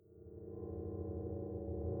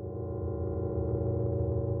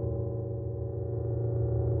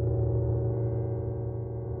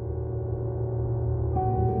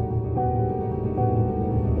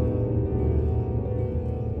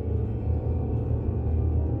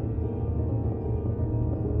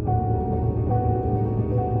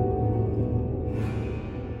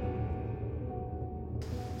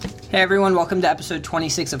Hey everyone, welcome to episode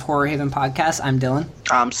 26 of Horror Haven Podcast. I'm Dylan.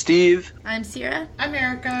 I'm Steve. I'm Sierra. I'm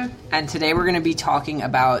Erica. And today we're going to be talking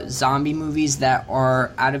about zombie movies that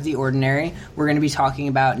are out of the ordinary. We're going to be talking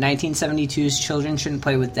about 1972's Children Shouldn't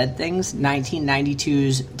Play with Dead Things,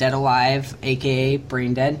 1992's Dead Alive, aka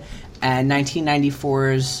Brain Dead, and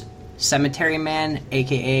 1994's Cemetery Man,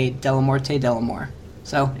 aka De La Morte de l'Amore.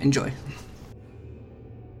 So, enjoy.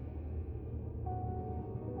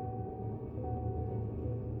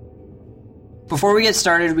 Before we get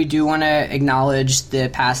started, we do want to acknowledge the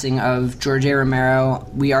passing of George A. Romero.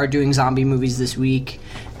 We are doing zombie movies this week,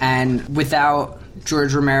 and without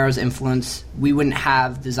George Romero's influence, we wouldn't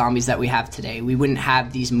have the zombies that we have today. We wouldn't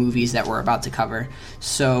have these movies that we're about to cover.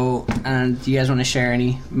 So, do you guys want to share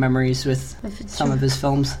any memories with some of his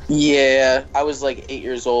films? Yeah, I was like 8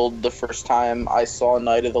 years old the first time I saw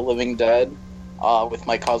Night of the Living Dead with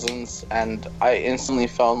my cousins, and I instantly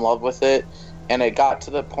fell in love with it. And it got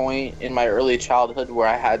to the point in my early childhood where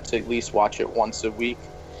I had to at least watch it once a week.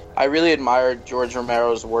 I really admired George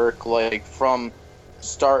Romero's work, like, from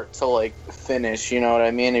start to, like, finish, you know what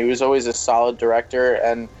I mean? He was always a solid director,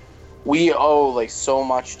 and we owe, like, so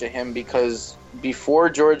much to him because before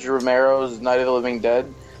George Romero's Night of the Living Dead,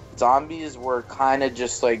 zombies were kind of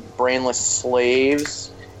just, like, brainless slaves,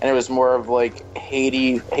 and it was more of, like,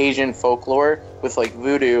 Haitian folklore with, like,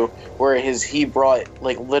 voodoo, where he brought,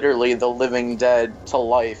 like, literally the living dead to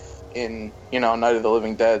life in, you know, Night of the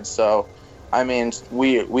Living Dead. So, I mean,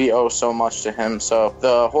 we owe so much to him. So,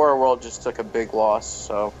 the horror world just took a big loss,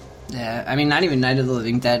 so. Yeah, I mean, not even Night of the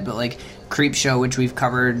Living Dead, but, like, Creepshow, which we've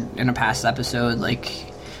covered in a past episode, like,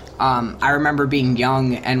 I remember being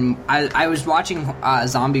young, and I was watching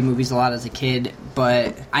zombie movies a lot as a kid,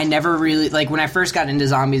 but I never really, like, when I first got into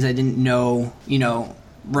zombies, I didn't know, you know,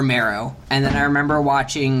 Romero. And then I remember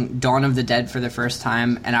watching Dawn of the Dead for the first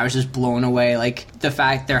time, and I was just blown away, like, the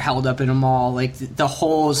fact they're held up in a mall, like, the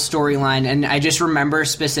whole storyline. And I just remember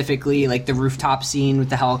specifically, like, the rooftop scene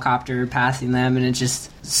with the helicopter passing them, and it's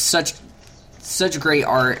just such great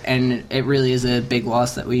art, and it really is a big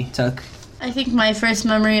loss that we took. I think my first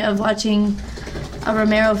memory of watching a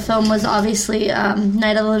Romero film was obviously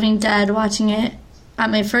Night of the Living Dead, watching it at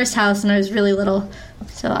my first house when I was really little.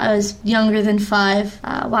 So I was younger than 5,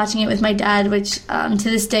 watching it with my dad, which to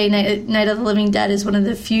this day, Night of the Living Dead is one of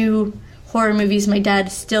the few horror movies my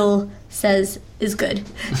dad still says is good.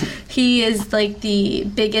 He is like the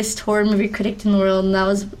biggest horror movie critic in the world, and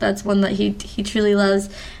that's one that he truly loves.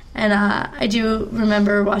 And I do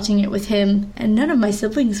remember watching it with him, and none of my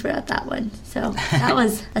siblings were at that one. So that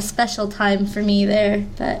was a special time for me there.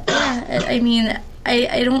 But yeah, I mean,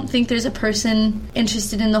 I don't think there's a person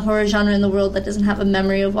interested in the horror genre in the world that doesn't have a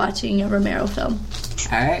memory of watching a Romero film.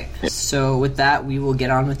 All right. So with that, we will get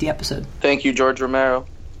on with the episode. Thank you, George Romero.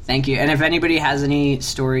 Thank you. And if anybody has any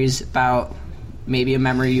stories about maybe a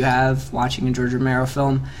memory you have watching a George Romero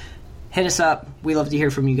film, hit us up. We love to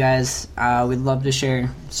hear from you guys. We'd love to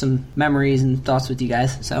share some memories and thoughts with you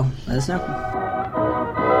guys. So let us know.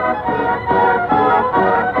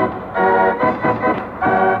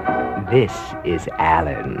 This is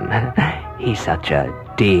Alan. He's such a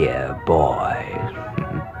dear boy.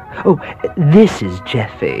 Oh, this is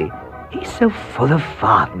Jeffy. He's so full of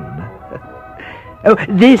fun. Oh,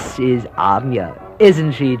 this is Anya.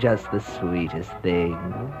 Isn't she just the sweetest thing?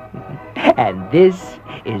 And this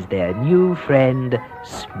is their new friend,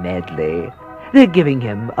 Smedley. They're giving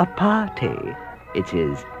him a party. It's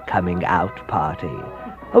his coming out party.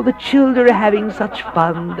 Oh, the children are having such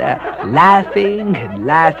fun. They're laughing and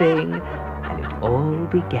laughing. And it all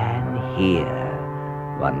began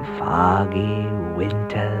here, one foggy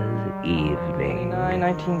winter's evening.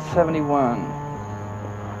 1971.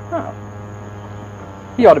 Oh.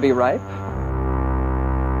 He ought to be ripe.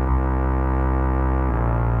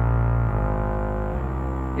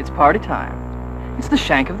 It's party time. It's the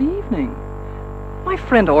shank of the evening. My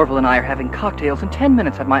friend Orville and I are having cocktails in 10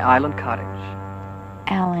 minutes at my island cottage.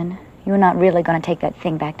 Alan, you're not really going to take that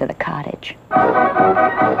thing back to the cottage.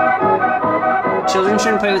 Children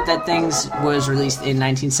Shouldn't Play with Dead Things was released in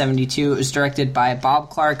 1972. It was directed by Bob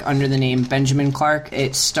Clark under the name Benjamin Clark.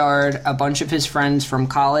 It starred a bunch of his friends from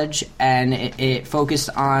college, and it focused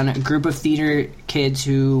on a group of theater kids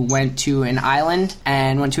who went to an island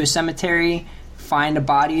and went to a cemetery, find a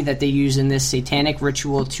body that they use in this satanic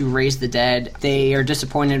ritual to raise the dead. They are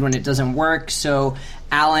disappointed when it doesn't work, so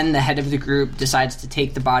Alan, the head of the group, decides to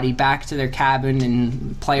take the body back to their cabin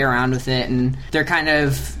and play around with it, and they're kind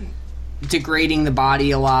of degrading the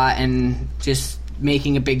body a lot and just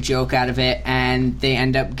making a big joke out of it, and they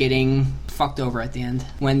end up getting fucked over at the end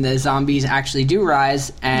when the zombies actually do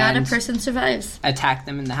rise and Not a person survives. attack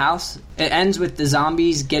them in the house. It ends with the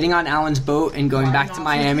zombies getting on Alan's boat and going back to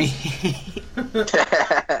Miami.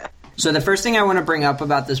 So the first thing I want to bring up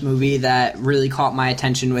about this movie that really caught my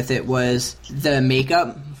attention with it was the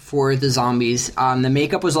makeup for the zombies. The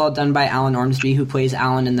makeup was all done by Alan Ormsby, who plays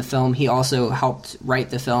Alan in the film. He also helped write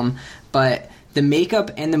the film. But the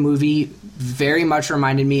makeup in the movie very much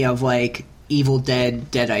reminded me of, like, Evil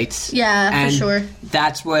Dead, Deadites. Yeah, and for sure.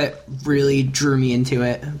 That's what really drew me into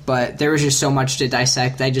it. But there was just so much to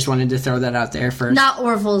dissect. I just wanted to throw that out there first. Not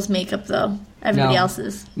Orville's makeup, though. Everybody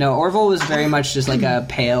else's. No, Orville was very much just like a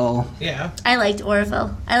pale... Yeah. I liked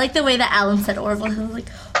Orville. I like the way that Alan said Orville. He was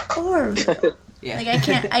like, Orville. Yeah.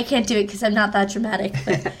 Like, I can't do it because I'm not that dramatic.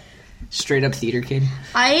 But Straight up theater kid.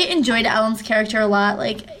 I enjoyed Alan's character a lot.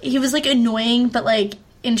 Like, he was, like, annoying, but, like,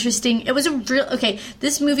 interesting. It was a real... Okay,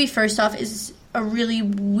 this movie, first off, is a really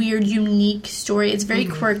weird, unique story. It's very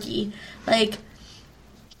quirky. Like...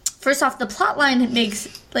 First off, the plot line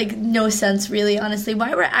makes, like, no sense, really, honestly.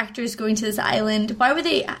 Why were actors going to this island? Why were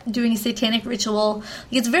they doing a satanic ritual? Like,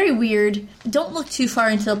 it's very weird. Don't look too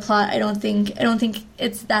far into the plot, I don't think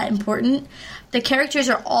it's that important. The characters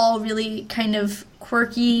are all really kind of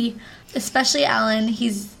quirky, especially Alan.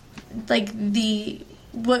 He's, like,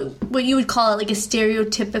 what you would call it, like, a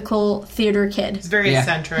stereotypical theater kid. It's very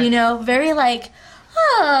eccentric. You know, very, like,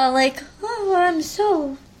 I'm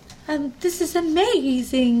so... this is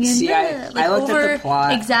amazing. And See, I looked at the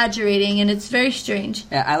plot. Exaggerating, and it's very strange.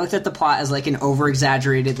 Yeah, I looked at the plot as like an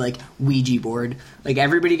over-exaggerated like Ouija board. Like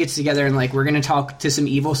everybody gets together and like we're gonna talk to some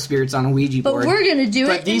evil spirits on a Ouija board. But we're gonna do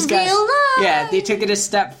it in real life. Yeah, they took it a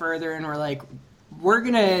step further and were like, we're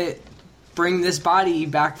gonna bring this body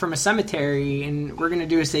back from a cemetery and we're gonna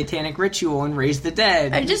do a satanic ritual and raise the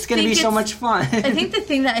dead. It's gonna be so much fun. I think the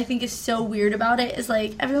thing that I think is so weird about it is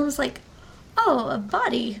like everyone was like, "Oh, a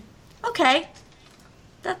body." Okay,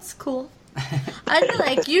 that's cool. I'd be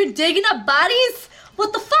like, you digging up bodies?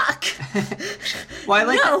 What the fuck?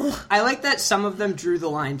 Well, I like that some of them drew the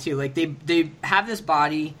line too. Like they have this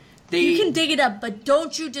body. You can dig it up, but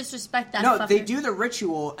don't you disrespect that. No, fucker. they do the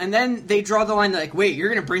ritual, and then they draw the line. They're like, wait, you're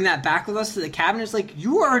gonna bring that back with us to the cabin? It's like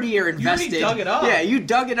you already are invested. You already dug it up. Yeah, you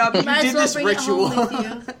dug it up. You Might did as well this bring ritual. It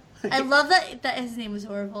home with you. I love that his name was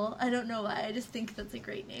Orville. I don't know why. I just think that's a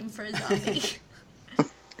great name for a zombie.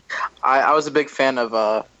 I was a big fan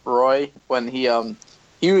of Roy when he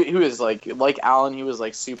was like Alan. He was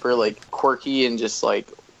like super like quirky and just like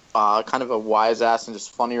kind of a wise ass and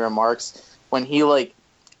just funny remarks. When he like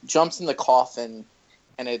jumps in the coffin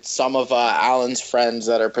and it's some of Alan's friends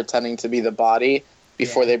that are pretending to be the body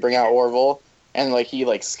before they bring out Orville, and like he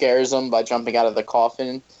like scares them by jumping out of the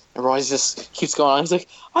coffin. And Roy just keeps going on. He's like,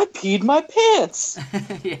 I peed my pants.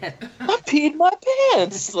 Yeah. I peed my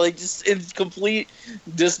pants. Like, just in complete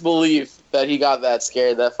disbelief that he got that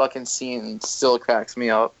scared. That fucking scene still cracks me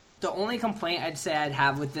up. The only complaint I'd say I'd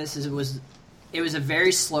have with this is it was a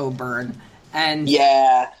very slow burn. And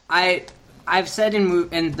yeah, I've said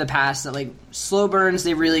in the past that like slow burns,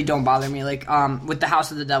 they really don't bother me. Like with the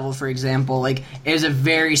House of the Devil, for example, like it was a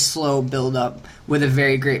very slow build up with a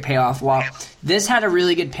very great payoff. While this had a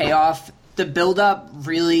really good payoff, the build up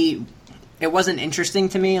really it wasn't interesting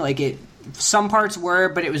to me. Like some parts were,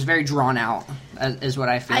 but it was very drawn out, is what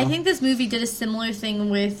I feel. I think this movie did a similar thing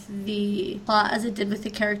with the plot as it did with the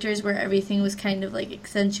characters, where everything was kind of like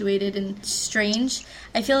accentuated and strange.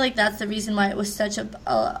 I feel like that's the reason why it was such a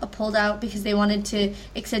pulled out, because they wanted to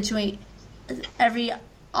accentuate every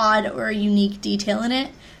odd or unique detail in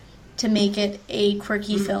it to make it a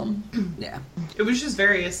quirky film. Yeah, it was just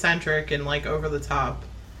very eccentric and like over the top.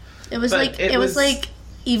 It was like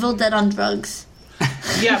Evil Dead on drugs.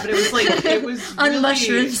 Yeah, but it was on really,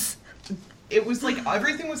 mushrooms. It was like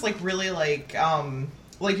everything was like really like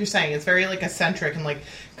you're saying, it's very like eccentric and like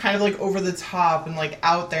kind of like over the top and like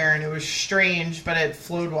out there, and it was strange, but it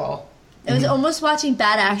flowed well. It was almost watching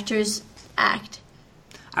bad actors act.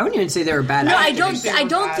 I wouldn't even say they were bad No, actors. I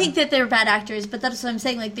don't think that they were bad actors, but that's what I'm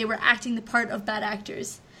saying. Like, they were acting the part of bad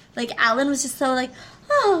actors. Like, Alan was just so like,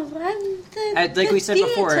 oh, I'm like we said theater,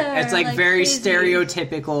 before, it's like very crazy.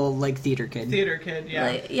 stereotypical like theater kid. Theater kid, yeah.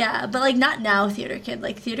 Like, yeah, but like not now theater kid.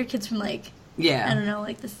 Like theater kids from like, yeah, I don't know,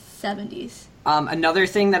 like the 70s. Another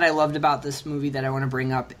thing that I loved about this movie that I want to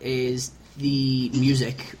bring up is the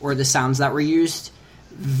music or the sounds that were used.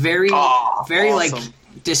 Very awesome. Like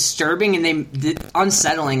disturbing and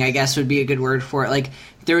unsettling, I guess would be a good word for it. Like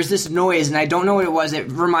there was this noise and I don't know what it was.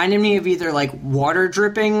 It reminded me of either like water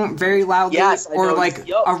dripping very loudly or like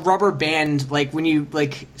a rubber band, like when you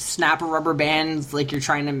like snap a rubber band, like you're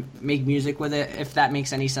trying to make music with it, if that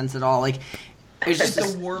makes any sense at all. Like It was It's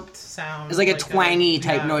just the warped sound. it's like a twangy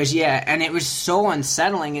type yeah. noise, yeah, and it was so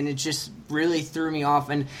unsettling, and it just really threw me off.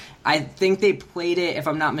 And I think they played it, if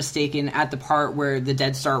I'm not mistaken, at the part where the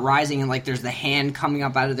dead start rising, and like there's the hand coming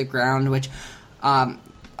up out of the ground, which, not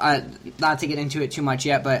to get into it too much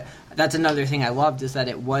yet, but that's another thing I loved, is that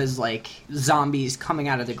it was like zombies coming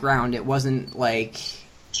out of the ground. It wasn't like,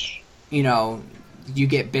 you know, you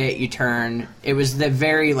get bit, you turn. It was the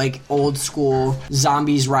very like old school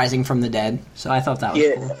zombies rising from the dead. So I thought that was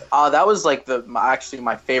cool. That was like actually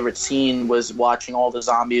my favorite scene was watching all the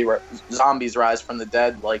zombies rise from the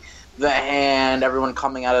dead. Like the hand, everyone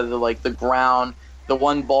coming out of the ground. The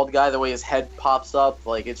one bald guy, the way his head pops up,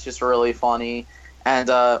 like it's just really funny.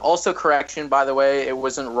 And also, correction, by the way, it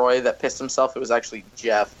wasn't Roy that pissed himself. It was actually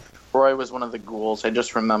Jeff. Roy was one of the ghouls. I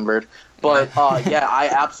just remembered. But yeah, I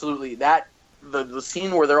absolutely the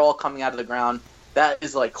scene where they're all coming out of the ground, that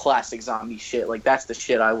is like classic zombie shit. Like that's the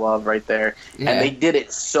shit I love right there. Yeah. And they did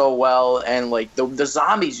it so well, and like the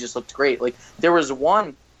zombies just looked great. Like there was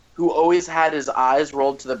one who always had his eyes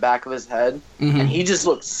rolled to the back of his head, and he just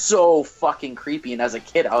looked so fucking creepy. And as a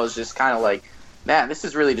kid, I was just kind of like, man, this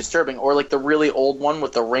is really disturbing. Or like the really old one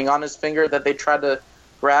with the ring on his finger that they tried to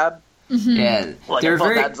grab. Yeah, like, I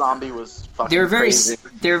thought that zombie was fucking crazy.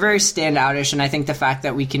 They're very standoutish, and I think the fact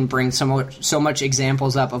that we can bring so much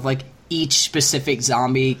examples up of like each specific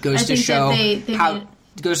zombie goes to show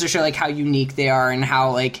how unique they are and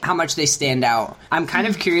how much they stand out. I'm kind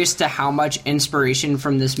of curious to how much inspiration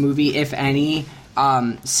from this movie, if any,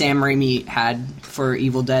 Sam Raimi had for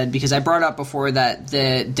Evil Dead, because I brought up before that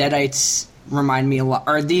the Deadites remind me a lot,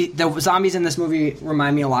 or the zombies in this movie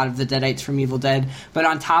remind me a lot of the Deadites from Evil Dead. But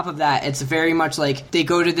on top of that, it's very much like they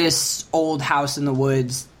go to this old house in the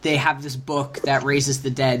woods. They have this book that raises the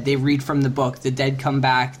dead. They read from the book. The dead come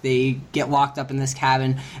back. They get locked up in this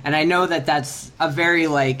cabin. And I know that that's a very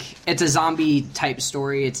it's a zombie type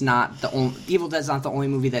story. It's not the only Evil Dead's not the only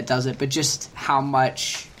movie that does it, but just how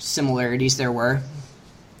much similarities there were.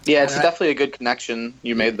 Yeah, it's definitely a good connection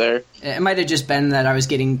you made there. It might have just been that I was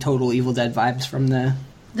getting total Evil Dead vibes from the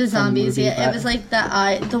zombies. Movie, yeah, it was like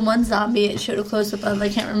the one zombie. It showed a close up of. I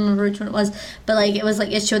can't remember which one it was, but like it was like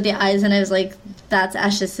it showed the eyes, and I was like, "That's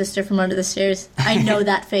Ash's sister from under the stairs." I know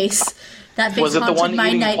that face. That face haunted my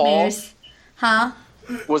nightmares. Paul?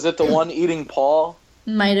 Huh? Was it the one eating Paul?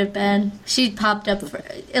 Might have been. She popped up.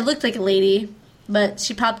 It looked like a lady, but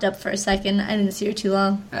she popped up for a second. I didn't see her too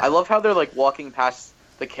long. I love how they're like walking past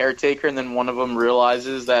the caretaker, and then one of them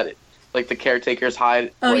realizes that the caretaker's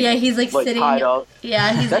hide. Oh yeah, he's like sitting. Tied up.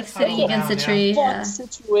 Yeah, he's like sitting against a tree. Yeah.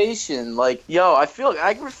 Situation, I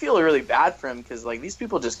feel really bad for him because these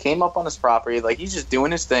people just came up on his property. He's just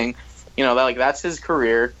doing his thing, that's his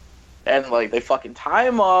career, and they fucking tie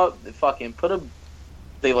him up. They fucking put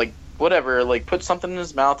put something in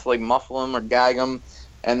his mouth to muffle him or gag him,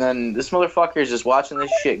 and then this motherfucker is just watching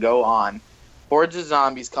this shit go on. Hordes of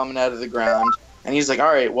zombies coming out of the ground. And he's like,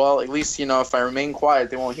 all right, well, at least, if I remain quiet,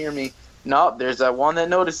 they won't hear me. Nope, there's that one that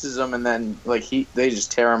notices him, and then, they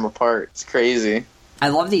just tear him apart. It's crazy. I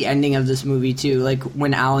love the ending of this movie, too.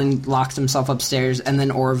 When Alan locks himself upstairs, and then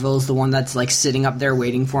Orville's the one that's, sitting up there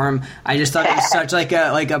waiting for him. I just thought it was such,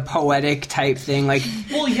 a poetic type thing.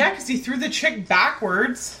 Well, yeah, because he threw the chick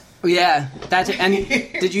backwards. Yeah, and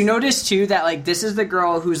did you notice, too, that, this is the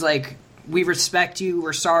girl who's, we respect you,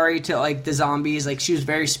 we're sorry to the zombies. She was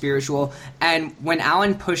very spiritual, and when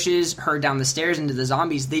Alan pushes her down the stairs into the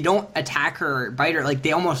zombies, they don't attack her or bite her.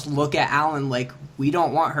 They almost look at Alan we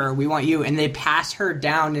don't want her, we want you, and they pass her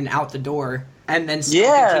down and out the door and then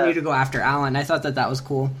continue to go after Alan. I thought that was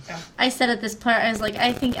cool. I said at this part, I was like,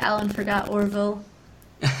 I think Alan forgot Orville.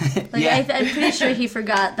 I'm pretty sure he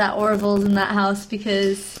forgot that Orville's in that house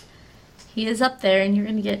because he is up there, and you're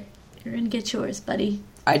gonna get yours, buddy.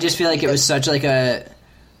 I just feel like it was such a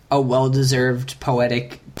well-deserved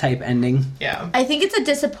poetic type ending. Yeah. I think it's a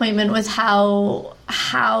disappointment with how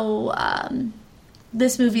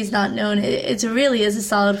this movie's not known. It really is a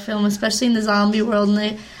solid film, especially in the zombie world,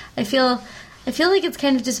 and I feel like it's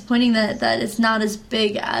kind of disappointing that it's not as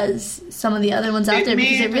big as some of the other ones out there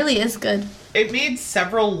because it really is good. It made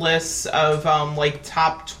several lists of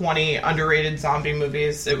top 20 underrated zombie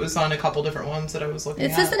movies. It was on a couple different ones that I was looking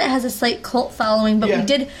at. It says that it has a slight cult following, but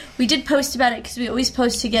we did post about it because we always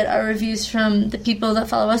post to get our reviews from the people that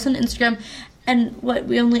follow us on Instagram. And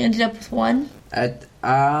we only ended up with one.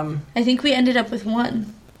 I think we ended up with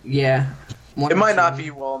one. Yeah. It might not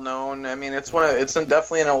be well known. I mean, it's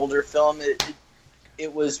definitely an older film.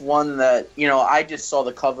 It was one that I just saw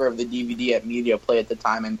the cover of the DVD at Media Play at the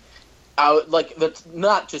time, and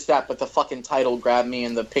not just that, but the fucking title grabbed me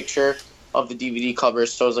in the picture of the DVD cover.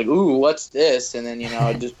 So I was like, "Ooh, what's this?" And then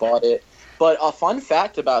I just bought it. But a fun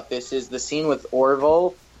fact about this is the scene with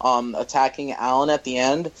Orville attacking Alan at the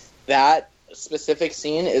end. That specific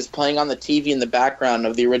scene is playing on the TV in the background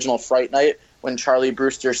of the original Fright Night when Charlie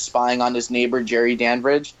Brewster's spying on his neighbor Jerry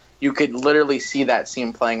Danbridge. You could literally see that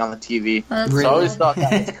scene playing on the TV. So I always thought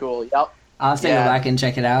that was cool. Yep. I'll have to go back and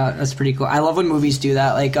check it out. That's pretty cool. I love when movies do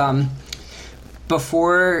that. Like,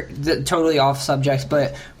 before, totally off subject,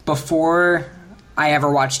 but before I ever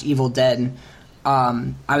watched Evil Dead,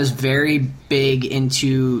 I was very big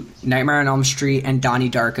into Nightmare on Elm Street and Donnie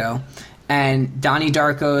Darko. And Donnie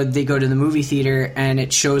Darko, they go to the movie theater, and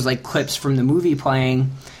it shows, like, clips from the movie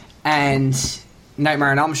playing. And Nightmare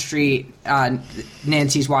on Elm Street,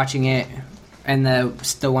 Nancy's watching it, and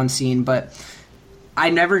the one scene, but I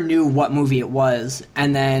never knew what movie it was.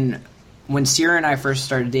 And then when Sierra and I first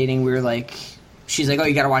started dating, we were like, she's like, oh,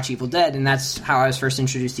 you gotta watch Evil Dead, and that's how I was first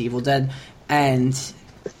introduced to Evil Dead. And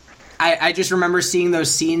I just remember seeing those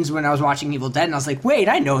scenes when I was watching Evil Dead, and I was like, wait,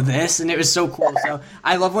 I know this, and it was so cool. So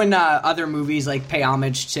I love when other movies like pay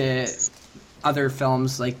homage to other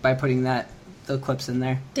films, like by putting the clips in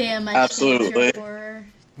there. Damn, absolutely.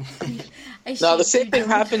 Now the same thing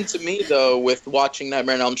happened to me though with watching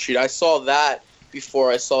Nightmare on Elm Street. I saw that before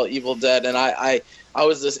I saw Evil Dead, and I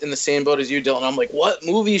was just in the same boat as you, Dylan. I'm like, what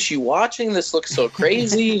movie is she watching? This looks so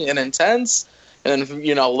crazy and intense. And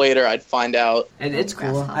then, later I'd find out. And it's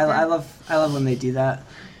cool. I love when they do that.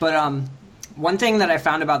 But one thing that I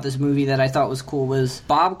found about this movie that I thought was cool was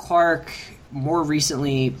Bob Clark, more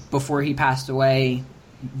recently, before he passed away,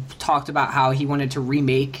 talked about how he wanted to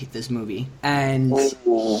remake this movie. And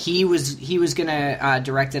he was going to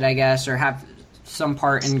direct it, I guess, or have some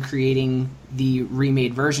part in creating the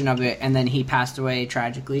remade version of it, and then he passed away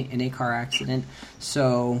tragically in a car accident.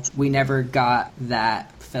 So we never got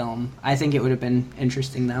that film. I think it would have been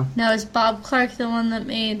interesting though. Now, is Bob Clark the one that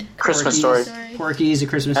made Christmas Story? Porky's, A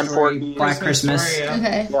Christmas Story, Porky's. Black Christmas. Story, yeah.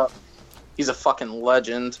 Okay. Yep. He's a fucking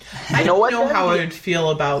legend. I don't know how I would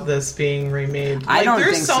feel about this being remade. I don't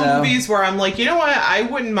there's think some so. movies where I'm like, you know what, I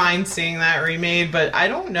wouldn't mind seeing that remade, but I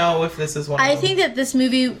don't know if this is one of them. I think that this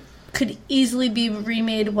movie could easily be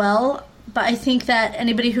remade well, but I think that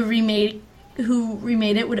anybody who remade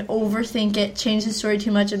it would overthink it, change the story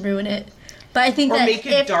too much, and ruin it. But I think or that make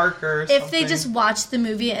it darker. Or if they something. just watched the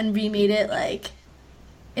movie and remade it like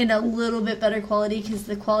in a little bit better quality, because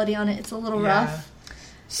the quality on it's a little rough.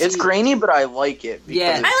 It's grainy, but I like it.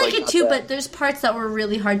 Yeah, I like it too, but there's parts that were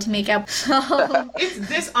really hard to make out. So It's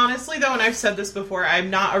this, honestly, though, and I've said this before, I'm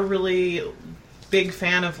not a really big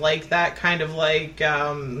fan of like that kind of like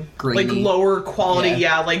lower quality,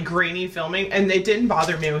 like grainy filming, and it didn't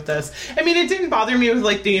bother me with this. I mean, it didn't bother me with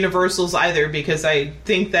like the Universals either, because I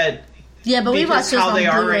think that but we watched those how on they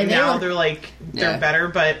are Blu-ray. right now, they're better,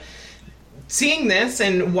 but seeing this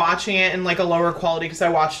and watching it in like a lower quality, because I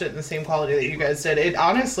watched it in the same quality that you guys did, it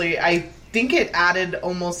honestly, I think it added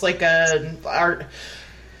almost like a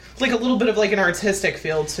little bit of like an artistic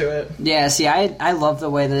feel to it. Yeah, see, I love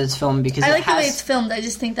the way that it's filmed, because I like the way it's filmed. I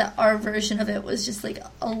just think that our version of it was just like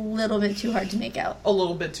a little bit too hard to make out. A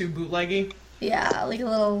little bit too bootleggy. Yeah, like a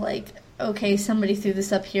little like, okay, somebody threw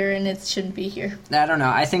this up here and it shouldn't be here. I don't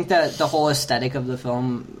know. I think that the whole aesthetic of the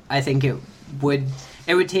film, I think it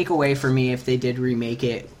would take away for me if they did remake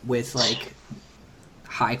it with like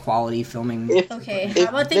high quality filming. How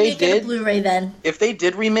about they make it a Blu-ray then? If they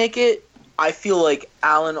did remake it, I feel like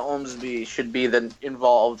Alan Ormsby should be then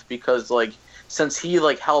involved, because like since he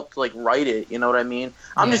like helped like write it, you know what I mean?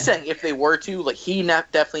 I'm just saying, if they were to, like, he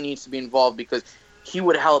definitely needs to be involved, because he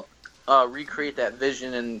would help recreate that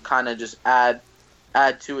vision and kind of just add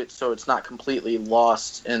to it so it's not completely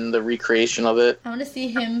lost in the recreation of it. I want to see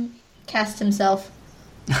him cast himself.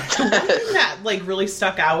 The one thing that like really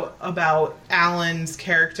stuck out about Alan's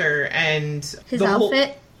character and his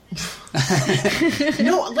outfit.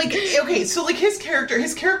 No, like, okay, so like his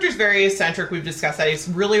character's very eccentric. We've discussed that. He's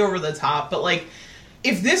really over the top, but like,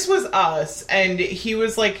 if this was us and he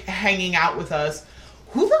was like hanging out with us,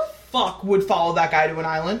 who the fuck would follow that guy to an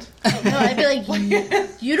island? No, I'd be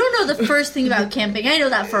like, you don't know the first thing about camping. I know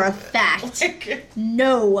that for a fact.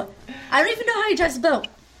 No. I don't even know how he drives a boat.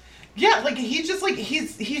 Yeah, like, he's just like,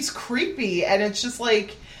 he's creepy, and it's just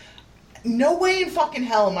like, no way in fucking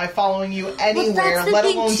hell am I following you anywhere, let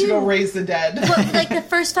alone to go raise the dead. But like the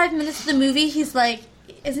first 5 minutes of the movie, he's like,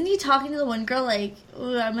 isn't he talking to the one girl like,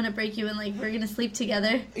 "Ooh, I'm gonna break you and like we're gonna sleep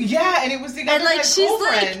together"? Yeah, and it was the other guy's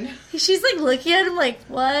girlfriend. She's like looking at him like,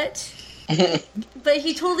 what? But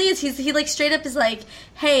he totally is. He like straight up is like,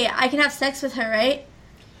 hey, I can have sex with her, right?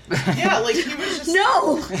 Yeah, like he was just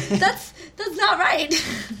no, that's not right.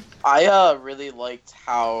 I really liked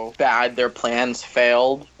how bad their plans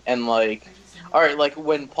failed, and like all right, like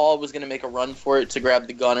when Paul was going to make a run for it to grab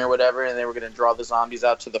the gun or whatever, and they were going to draw the zombies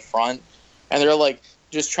out to the front, and they're like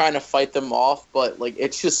just trying to fight them off, but like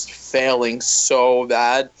it's just failing so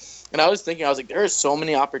bad. And I was like, there are so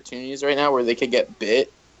many opportunities right now where they could get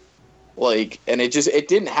bit. Like, and it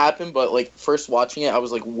didn't happen, but like first watching it, I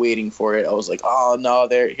was like waiting for it. I was like, oh no,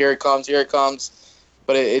 here it comes.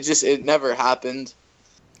 But it never happened.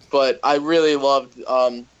 But I really loved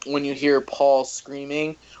when you hear Paul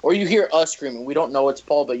screaming, or you hear us screaming. We don't know it's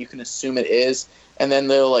Paul, but you can assume it is. And then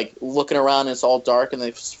they're like looking around and it's all dark, and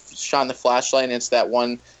they shine the flashlight, and it's that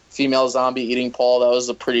one female zombie eating Paul. That was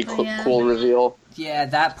a pretty cool reveal. Yeah,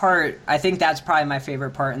 that part, I think that's probably my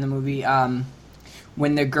favorite part in the movie.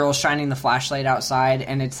 When the girl's shining the flashlight outside,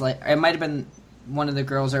 and it's like, it might have been one of the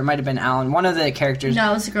girls, or it might have been Alan, one of the characters.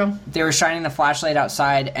 No, it was a girl. They were shining the flashlight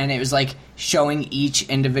outside, and it was like showing each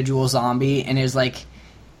individual zombie, and it was like,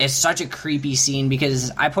 it's such a creepy scene,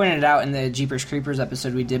 because I pointed it out in the Jeepers Creepers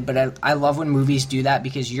episode we did, but I love when movies do that,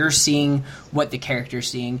 because you're seeing what the character's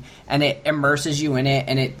seeing, and it immerses you in it,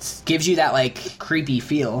 and it gives you that like creepy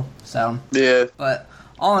feel. So yeah, but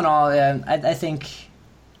all in all, I think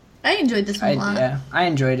I enjoyed this one a lot. Yeah, I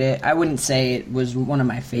enjoyed it. I wouldn't say it was one of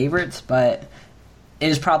my favorites, but it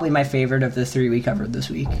is probably my favorite of the three we covered this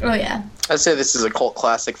week. Oh, yeah. I'd say this is a cult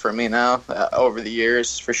classic for me now, over the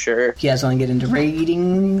years, for sure. You guys want to get into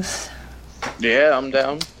ratings? Yeah, I'm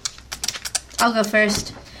down. I'll go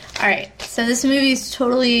first. All right, so this movie is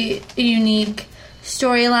totally unique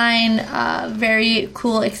storyline, very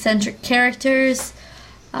cool, eccentric characters.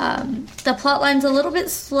 The plot line's a little bit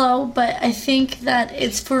slow, but I think that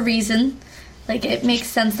it's for a reason. Like, it makes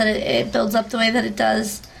sense that it builds up the way that it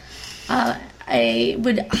does. I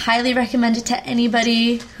would highly recommend it to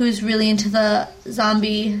anybody who's really into the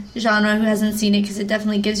zombie genre who hasn't seen it, because it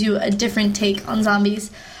definitely gives you a different take on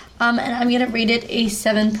zombies. And I'm going to rate it a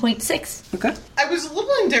 7.6. Okay. I was a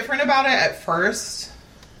little indifferent about it at first.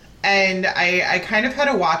 And I kind of had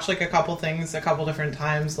to watch, like, a couple things a couple different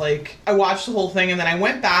times. Like, I watched the whole thing, and then I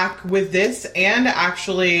went back with this and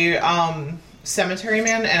actually Cemetery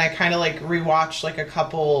Man, and I kind of, like, rewatched, like, a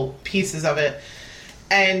couple pieces of it.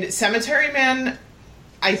 And Cemetery Man,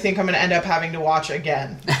 I think I'm going to end up having to watch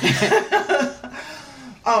again.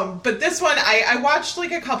 But this one, I watched,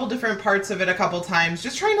 like, a couple different parts of it a couple times,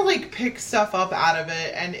 just trying to, like, pick stuff up out of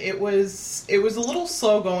it, and it was a little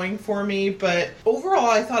slow going for me, but overall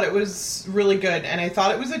I thought it was really good, and I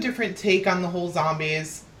thought it was a different take on the whole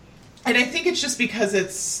zombies, and I think it's just because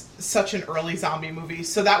it's such an early zombie movie,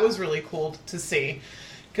 so that was really cool to see,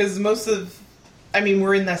 because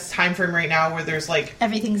we're in this time frame right now where there's, like...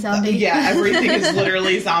 Everything's zombie. Yeah, everything is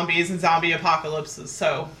literally zombies and zombie apocalypses,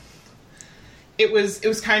 so... It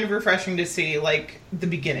was kind of refreshing to see, like, the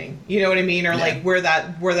beginning, you know what I mean, or like where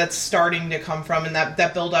that's starting to come from, and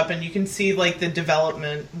that build up, and you can see, like, the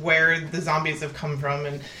development where the zombies have come from,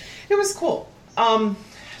 and it was cool.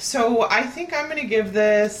 So I think I'm gonna give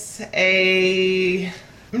this a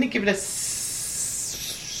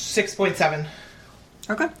 6.7.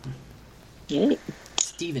 Okay.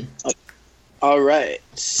 Steven. All right,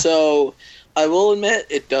 so I will admit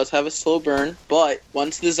it does have a slow burn, but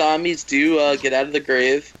once the zombies do get out of the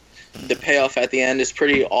grave, the payoff at the end is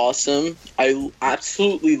pretty awesome. I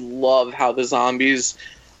absolutely love how the zombies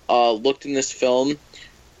looked in this film.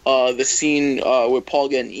 The scene with Paul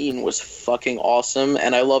getting eaten was fucking awesome,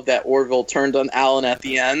 and I love that Orville turned on Alan at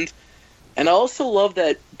the end. And I also love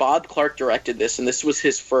that Bob Clark directed this, and this was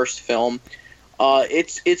his first film.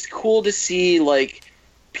 It's cool to see, like,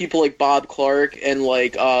 people like Bob Clark and,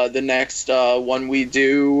 like, the next one we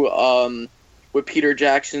do with Peter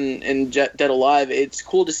Jackson and Dead Alive. It's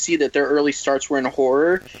cool to see that their early starts were in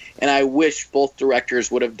horror, and I wish both directors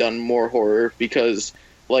would have done more horror, because,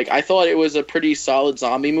 like, I thought it was a pretty solid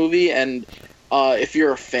zombie movie, and if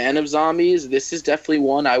you're a fan of zombies, this is definitely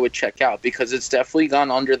one I would check out, because it's definitely gone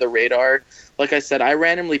under the radar. Like I said, I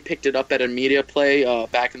randomly picked it up at a media play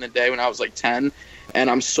back in the day when I was, like, 10, and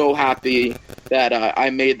I'm so happy that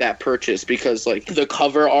I made that purchase, because, like, the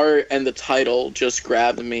cover art and the title just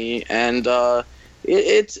grabbed me, and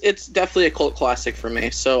it's definitely a cult classic for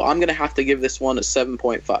me. So I'm gonna have to give this one a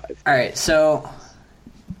 7.5. All right, so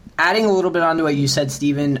adding a little bit onto what you said,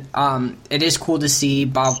 Steven, it is cool to see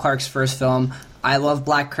Bob Clark's first film. I love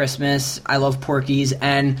Black Christmas. I love Porky's,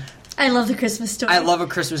 and I love The Christmas Story. I love A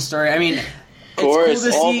Christmas Story. I mean,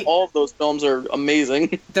 course, all of those films are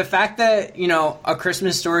amazing. The fact that, A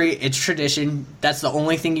Christmas Story, it's tradition. That's the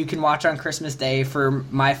only thing you can watch on Christmas Day for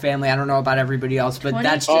my family. I don't know about everybody else, but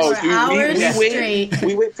that's just...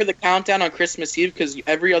 We wait for the countdown on Christmas Eve because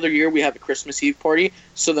every other year we have a Christmas Eve party.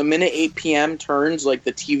 So the minute 8 p.m. turns, like,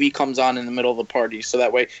 the TV comes on in the middle of the party. So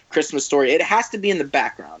that way, Christmas Story, it has to be in the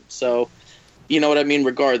background. So... You know what I mean?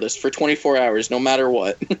 Regardless, for 24 hours, no matter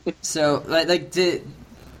what. So,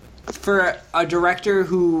 for a director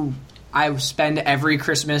who I spend every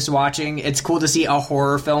Christmas watching, it's cool to see a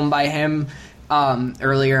horror film by him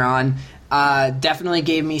earlier on. Definitely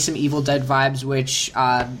gave me some Evil Dead vibes, which,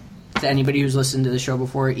 to anybody who's listened to the show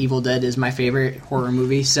before, Evil Dead is my favorite horror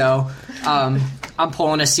movie. So, I'm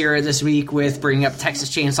pulling a Sierra this week with bringing up Texas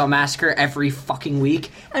Chainsaw Massacre every fucking week.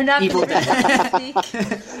 I'm not Evil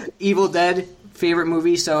Dead. Evil Dead. Favorite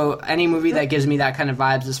movie, so any movie that gives me that kind of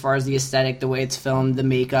vibes as far as the aesthetic, the way it's filmed, the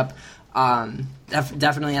makeup,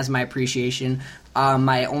 definitely has my appreciation.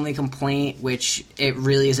 My only complaint, which it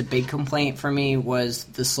really is a big complaint for me, was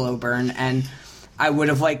the slow burn, and I would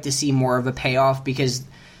have liked to see more of a payoff because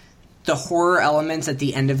the horror elements at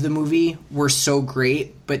the end of the movie were so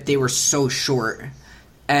great, but they were so short,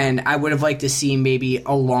 and I would have liked to see maybe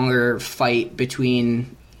a longer fight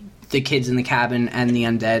between the kids in the cabin and the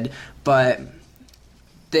undead, but...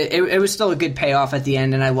 It was still a good payoff at the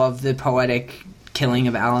end, and I love the poetic killing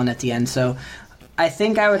of Alan at the end. So I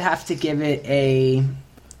think I would have to give it a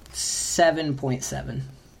 7.7.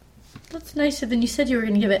 That's nicer than you said you were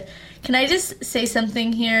going to give it. Can I just say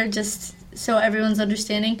something here, just so everyone's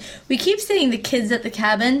understanding? We keep saying the kids at the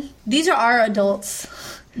cabin. These are our adults.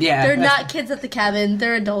 Yeah. They're not kids at the cabin.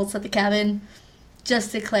 They're adults at the cabin,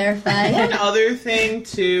 just to clarify. One other thing,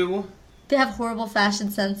 too. They have horrible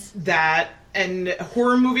fashion sense. And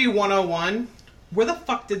Horror Movie 101, where the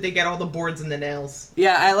fuck did they get all the boards and the nails?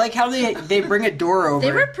 Yeah, I like how they bring a door over.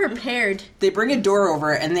 They were prepared. They bring a door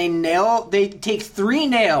over and they take 3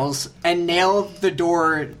 nails and nail the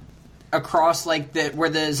door across like where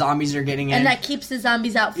the zombies are getting in. And that keeps the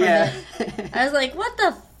zombies out from it. I was like, what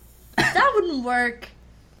the... That wouldn't work.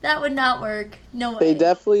 That would not work. No way. They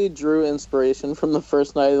definitely drew inspiration from the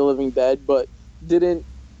first Night of the Living Dead, but didn't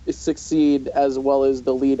succeed as well as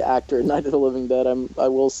the lead actor in Night of the Living Dead, I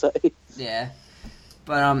will say. Yeah.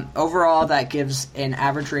 But overall, that gives an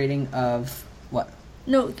average rating of what?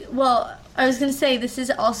 No, well, I was going to say, this is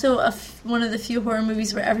also one of the few horror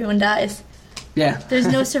movies where everyone dies. Yeah. There's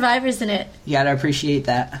no survivors in it. You gotta appreciate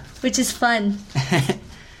that. Which is fun.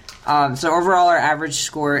 So overall, our average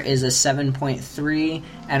score is a 7.3,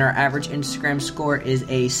 and our average Instagram score is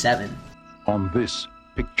a 7. On this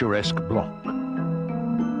picturesque block,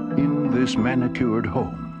 in this manicured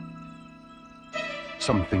home,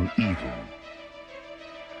 something evil,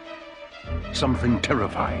 something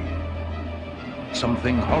terrifying,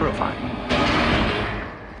 something horrifying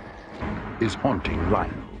is haunting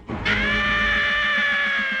Lionel.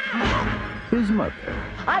 His mother.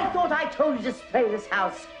 I thought I told you to spray this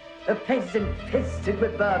house. The place is infested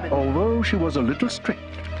with vermin. Although she was a little strict.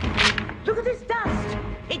 Look at this dust.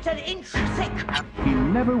 It's an inch thick. He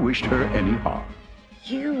never wished her any harm.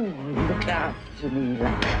 You look after me,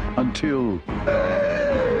 Lionel. Until...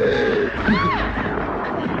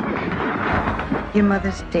 Your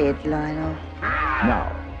mother's dead, Lionel.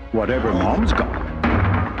 Now, whatever Mom's got...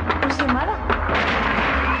 Who's your mother?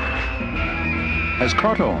 ...has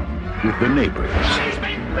caught on with the neighbors. She's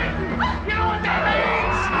been bitten! You know what that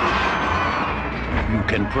means? You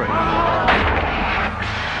can pray.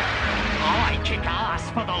 I kick ass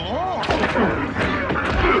for the Lord.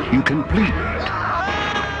 You can plead.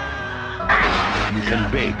 You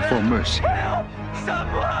can beg for mercy. Help!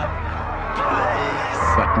 Someone! Please!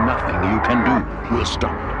 But nothing you can do will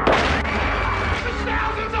stop it. There's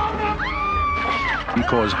thousands of them!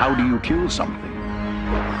 Because how do you kill something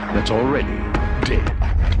that's already dead?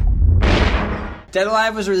 Dead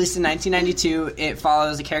Alive was released in 1992. It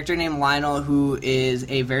follows a character named Lionel, who is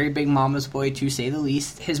a very big mama's boy, to say the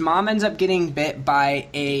least. His mom ends up getting bit by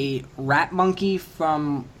a rat monkey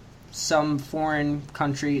from some foreign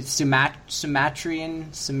country,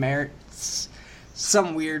 Sumatrian,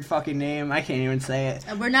 some weird fucking name. I can't even say it.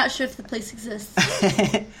 We're not sure if the place exists.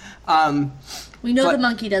 We know the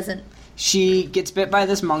monkey doesn't. She gets bit by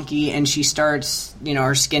this monkey, and she starts,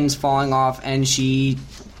 her skin's falling off, and she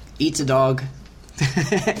eats a dog.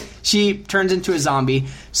 She turns into a zombie.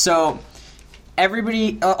 So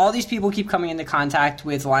everybody, all these people keep coming into contact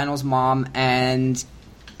with Lionel's mom and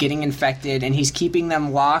getting infected, and he's keeping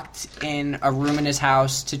them locked in a room in his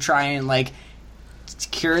house to try and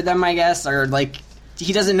cure them, I guess, or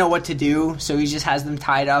he doesn't know what to do, so he just has them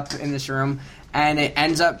tied up in this room. and it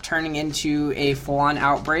ends up turning into a full-on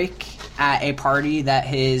outbreak at a party that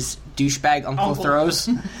his douchebag uncle throws,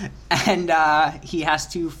 and he has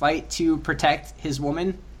to fight to protect his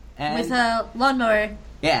woman. And with a lawnmower.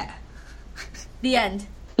 Yeah. The end.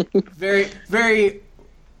 Very, very.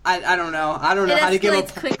 I don't know. I don't know how to give a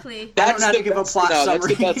quickly. I don't know how to give a plot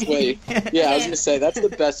summary. That's the best way. Yeah, I was gonna say that's the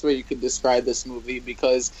best way you could describe this movie,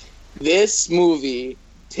 because this movie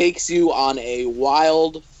takes you on a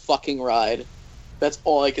wild fucking ride. That's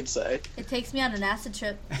all I can say. It takes me on an acid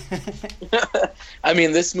trip. I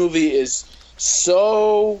mean, this movie is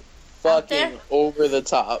so fucking over the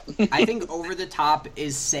top. I think over the top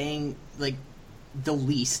is saying, like, the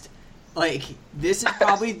least. Like, this is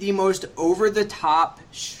probably the most over-the-top,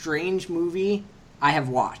 strange movie I have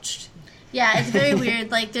watched. Yeah, it's very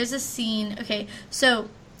weird. Like, there's a scene... Okay, so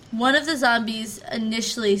one of the zombies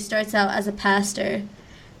initially starts out as a pastor.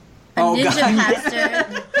 A ninja pastor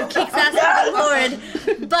who kicks ass with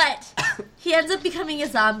the Lord. But he ends up becoming a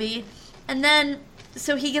zombie. And then...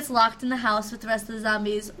 So he gets locked in the house with the rest of the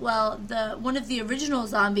zombies. Well, one of the original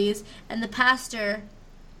zombies and the pastor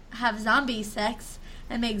have zombie sex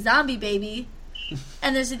and make zombie baby.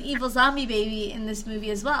 And there's an evil zombie baby in this movie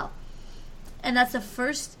as well. And that's the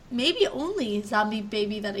first, maybe only zombie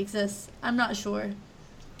baby that exists. I'm not sure.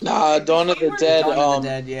 Nah, Dawn of the Dead. Dawn of the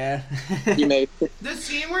Dead, yeah. He made the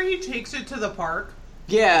scene where he takes it to the park.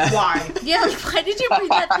 Yeah. Why? Yeah, like, why did you bring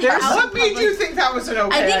that thing out? What made you think that was an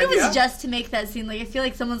okay I think it idea? was just to make that scene. Like, I feel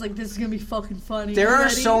like someone's like, this is going to be fucking funny. There are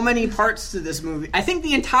so many parts to this movie. I think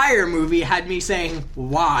the entire movie had me saying,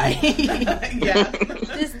 why? Yeah.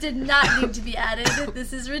 This did not need to be added.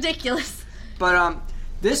 This is ridiculous. But,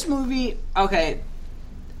 this movie, okay,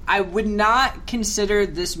 I would not consider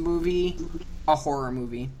this movie a horror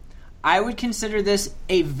movie. I would consider this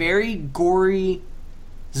a very gory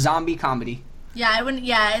zombie comedy. Yeah, I wouldn't.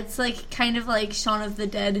 Yeah, it's like kind of like Shaun of the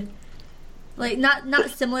Dead, like not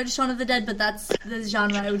similar to Shaun of the Dead, but that's the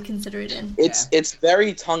genre I would consider it in. It's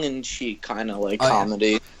very tongue in cheek, kind of like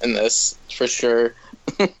comedy in this for sure.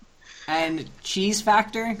 And cheese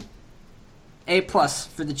factor, A+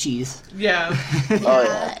 for the cheese. Yeah.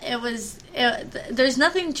 It was. There's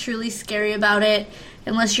nothing truly scary about it.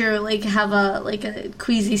 Unless you're like have a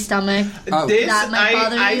queasy stomach. This that might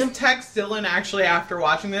bother you. I text Dylan actually after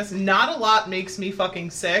watching this. Not a lot makes me fucking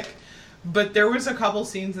sick, but there was a couple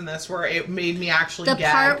scenes in this where it made me actually the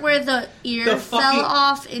gag. part where the ear fell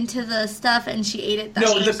off into the stuff and she ate it.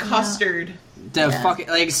 No, the custard. Fucking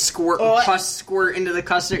like pus squirt into the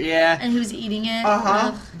custard. Yeah, and he was eating it.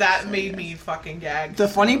 That made me fucking gag. The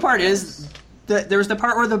funny part is, there was the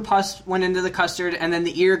part where the pus went into the custard, and then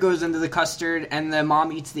the ear goes into the custard, and the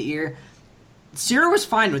mom eats the ear. Sierra was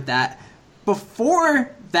fine with that. Before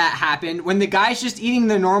that happened, when the guy's just eating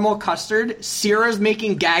the normal custard, Sierra's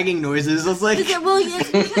making gagging noises. I was like...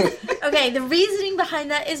 Okay, the reasoning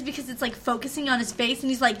behind that is because it's like focusing on his face, and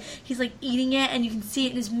he's like eating it, and you can see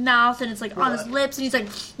it in his mouth, and it's like on his lips, and he's like...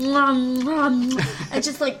 It's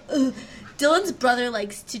just like... Ugh. Dylan's brother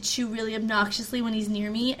likes to chew really obnoxiously when he's near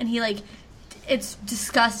me, and he like... It's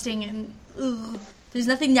disgusting and ugh. There's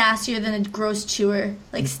nothing nastier than a gross chewer.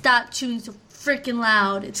 Like, stop chewing so freaking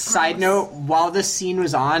loud. It's gross. Side note, while this scene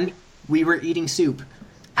was on, we were eating soup.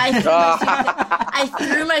 I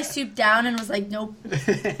threw my soup down and was like, nope,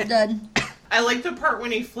 done. I like the part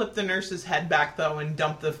when he flipped the nurse's head back, though, and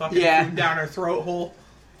dumped the fucking food down her throat hole.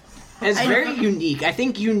 It's very unique. I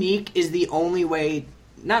think unique is the only way...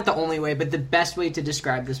 Not the only way, but the best way to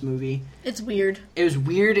describe this movie. It's weird. It was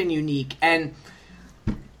weird and unique, and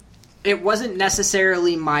it wasn't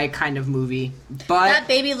necessarily my kind of movie, but... That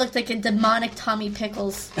baby looked like a demonic Tommy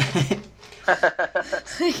Pickles.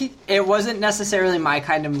 It wasn't necessarily my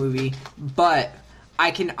kind of movie, but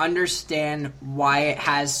I can understand why it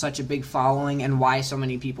has such a big following and why so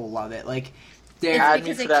many people love it. Like, it's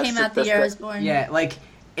because it came out the year I was born. Yeah, like,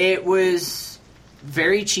 it was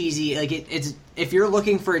very cheesy. Like, it's... If you're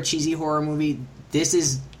looking for a cheesy horror movie, this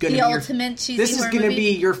is going to be ultimate cheesy horror movie. This is going to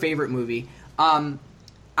be your favorite movie.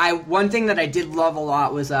 One thing that I did love a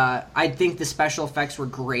lot was I think the special effects were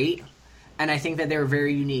great, and I think that they were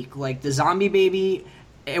very unique. Like the zombie baby,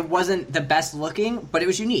 it wasn't the best looking, but it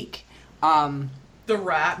was unique. The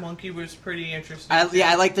rat monkey was pretty interesting.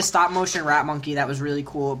 I like the stop motion rat monkey. That was really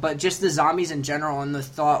cool. But just the zombies in general and the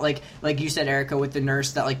thought, like you said, Erica, with the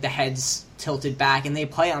nurse, that like the head's tilted back, and they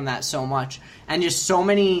play on that so much. And just so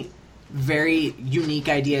many very unique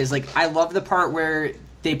ideas. Like, I love the part where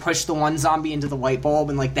they push the one zombie into the light bulb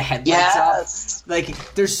and like the head lights up.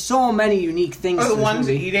 Like, there's so many unique things. Or the one's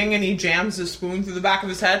eating and he jams his spoon through the back of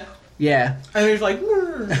his head. Yeah. And he's like...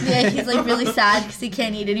 Yeah, he's like really sad because he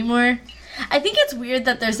can't eat anymore. I think it's weird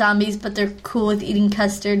that they're zombies, but they're cool with eating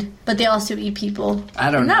custard, but they also eat people. I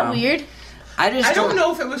don't know. Isn't that weird? I don't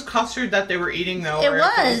know if it was custard that they were eating, though. It or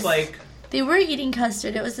was. If it was like... They were eating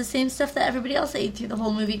custard. It was the same stuff that everybody else ate through the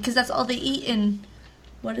whole movie, because that's all they eat in...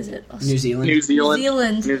 What is it? New Zealand. New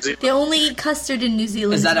Zealand. They only eat custard in New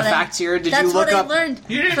Zealand. Is that a fact, Sierra? Did that's you look what up? I learned.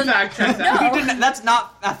 You didn't fact check that. No. You didn't, that's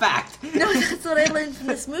not a fact. No, that's what I learned from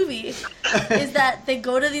this movie. Is that they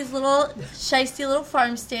go to these little shiesty little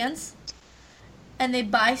farm stands, and they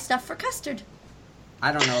buy stuff for custard.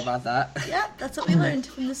 I don't know about that. Yeah, that's what we learned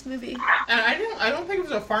from this movie. And I don't think it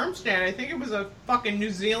was a farm stand. I think it was a fucking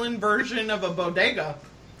New Zealand version of a bodega.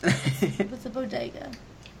 What's a bodega?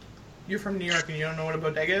 You're from New York and you don't know what a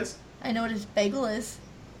bodega is? I know what a bagel is.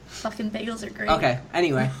 Fucking bagels are great. Okay,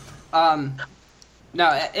 anyway.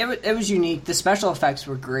 No, it was unique. The special effects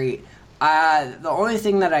were great. The only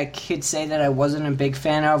thing that I could say that I wasn't a big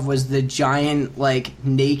fan of was the giant, like,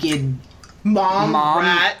 naked mom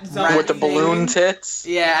rat with the balloon tits.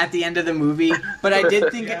 Yeah, at the end of the movie. But I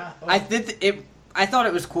did think Yeah. I thought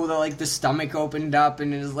it was cool that, like, the stomach opened up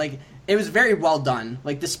and it was like it was very well done.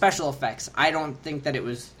 Like the special effects. I don't think that it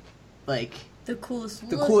was like the coolest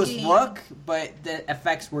look, but the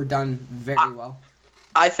effects were done very well.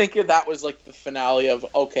 I think that was like the finale of,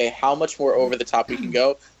 okay, how much more over the top we can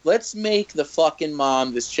go. Let's make the fucking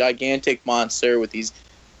mom this gigantic monster with these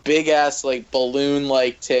big ass like balloon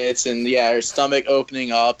like tits and her stomach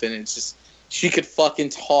opening up and it's just she could fucking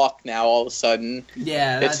talk now all of a sudden.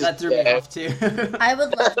 Yeah, that threw me off too. I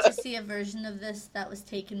would love to see a version of this that was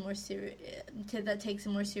taken more serious, that takes a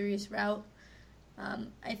more serious route.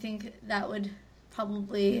 I think that would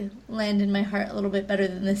probably land in my heart a little bit better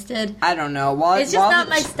than this did. I don't know. It's just not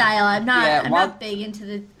my style. I'm not big into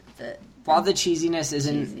the while the cheesiness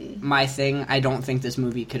isn't my thing, I don't think this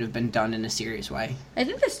movie could have been done in a serious way. I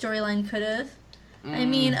think the storyline could have. I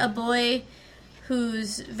mean, a boy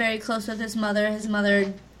who's very close with his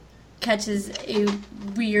mother catches a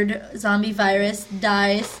weird zombie virus,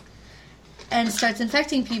 dies, and starts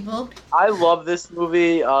infecting people. I love this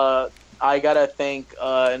movie. I gotta thank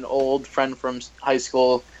an old friend from high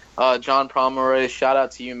school, John Pomeroy. Shout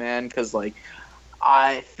out to you, man, because like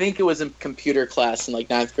I think it was in computer class in like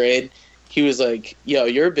 9th grade. He was like, "Yo,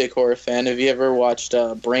 you're a big horror fan. Have you ever watched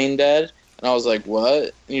Brain Dead?" And I was like, "What?"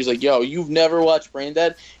 And he was like, "Yo, you've never watched Brain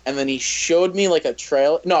Dead?" And then he showed me like a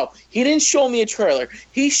trailer. No, he didn't show me a trailer.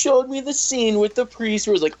 He showed me the scene with the priest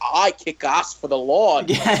who was like, "I kick ass for the Lord,"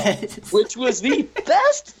 yes. Which was the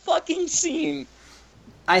best fucking scene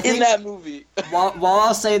in that movie. while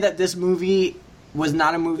I'll say that this movie was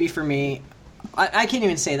not a movie for me, I can't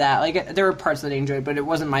even say that. Like, there were parts that I enjoyed, but it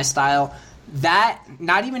wasn't my style. That,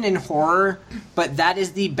 not even in horror, but that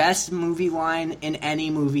is the best movie line in any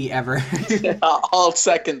movie ever. I'll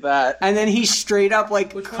second that. And then he straight up,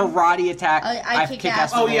 like, karate attack. I kick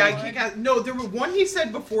ass. Oh, yeah, I kick ass. No, there was one he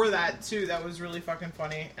said before that, too, that was really fucking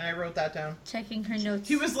funny, and I wrote that down. Checking her notes.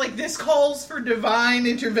 He was like, "This calls for divine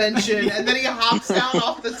intervention," and then he hops down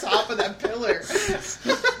off the top of that pillar.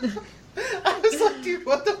 I was like, dude,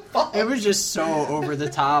 what the fuck? It was just so over the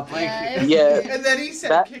top. Like, And then he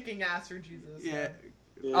said kicking ass for Jesus. Yeah.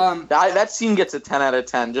 That scene gets a 10 out of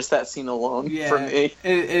 10, just that scene alone for me.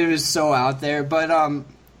 It was so out there. But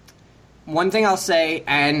one thing I'll say,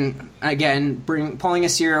 and again, pulling a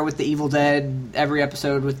Sierra with the Evil Dead every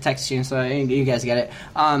episode with text you, so you guys get it.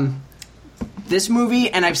 This movie,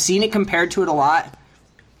 and I've seen it compared to it a lot,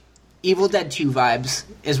 Evil Dead 2 vibes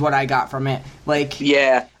is what I got from it. Like,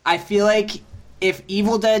 yeah, I feel like if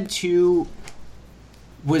Evil Dead 2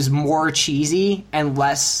 was more cheesy and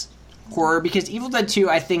less horror, because Evil Dead 2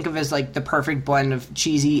 I think of as like the perfect blend of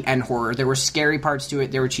cheesy and horror. There were scary parts to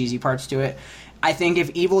it, there were cheesy parts to it. I think if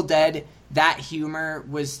Evil Dead, that humor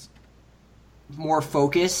was more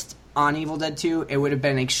focused on Evil Dead 2, it would have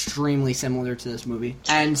been extremely similar to this movie.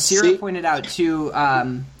 And Sierra pointed out too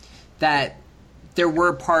that there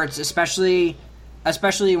were parts, especially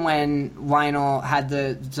when Lionel had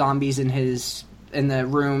the zombies in the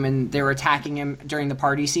room and they were attacking him during the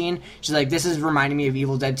party scene. She's like, this is reminding me of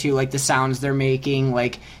Evil Dead 2, like the sounds they're making,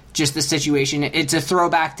 like just the situation. It's a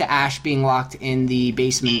throwback to Ash being locked in the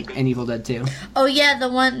basement in Evil Dead 2. Oh yeah, the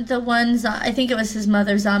one I think it was his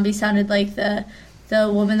mother zombie sounded like the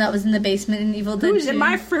woman that was in the basement in Evil Dead 2. Who's in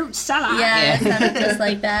my fruit salad? Yeah, it sounded just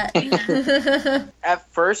like that. At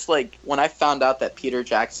first, like, when I found out that Peter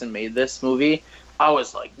Jackson made this movie, I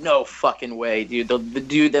was like, no fucking way, dude. The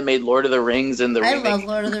dude that made Lord of the Rings and the remake love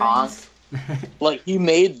Lord of the Rings. Like, he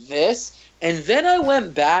made this, and then I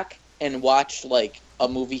went back and watched, like, a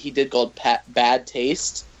movie he did called Bad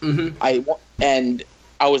Taste. Mm-hmm.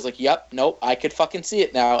 I was like, yep, nope, I could fucking see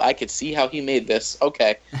it now. I could see how he made this.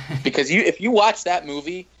 Okay. Because if you watch that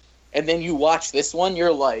movie and then you watch this one,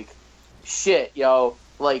 you're like, shit, yo.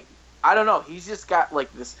 Like, I don't know. He's just got,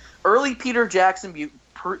 like, this early Peter Jackson,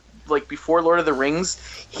 before Lord of the Rings,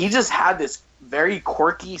 he just had this very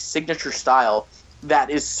quirky signature style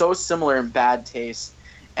that is so similar in bad taste.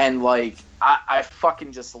 And, like, I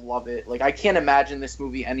fucking just love it. Like, I can't imagine this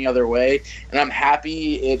movie any other way. And I'm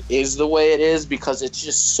happy it is the way it is because it's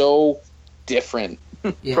just so different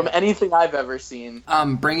from anything I've ever seen.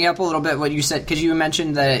 Bringing up a little bit what you said, because you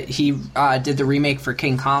mentioned that he did the remake for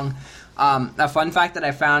King Kong. A fun fact that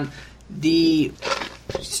I found,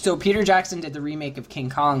 so Peter Jackson did the remake of King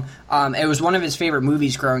Kong. It was one of his favorite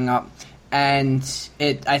movies growing up. And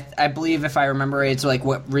I believe, if I remember, it's like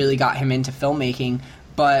what really got him into filmmaking.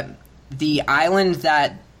 But the island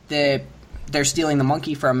that they're stealing the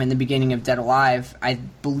monkey from in the beginning of Dead Alive, I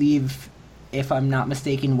believe, if I'm not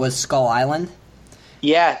mistaken, was Skull Island.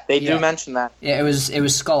 Yeah, they do mention that. Yeah, it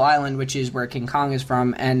was Skull Island, which is where King Kong is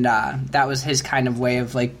from, and that was his kind of way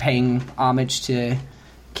of like paying homage to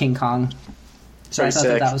King Kong. So I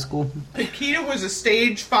thought that was cool. Paquita was a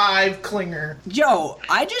stage 5 clinger. Yo,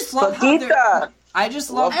 I just love Paquita! I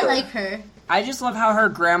like her. I just love how her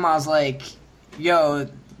grandma's like, yo,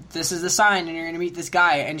 this is the sign and you're going to meet this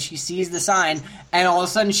guy. And she sees the sign and all of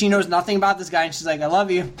a sudden she knows nothing about this guy and she's like, I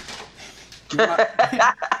love you.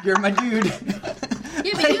 You're my dude.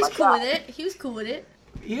 Yeah, but he was cool with it. He was cool with it.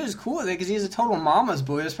 He was cool with it because he's a total mama's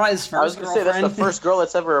boy. It was probably his first girlfriend. I was going to say, that's the first girl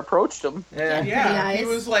that's ever approached him. Yeah, he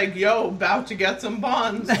was like, yo, about to get some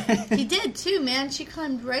buns. He did too, man. She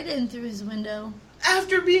climbed right in through his window.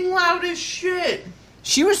 After being loud as shit.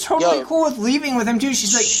 She was totally cool with leaving with him, too.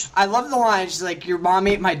 She's like, I love the line. She's like, your mom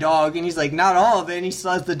ate my dog. And he's like, not all of it. And he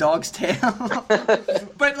still has the dog's tail.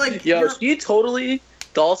 But, like... Yo, she totally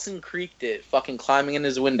Dawson Creeked it, fucking climbing in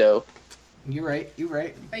his window. You're right.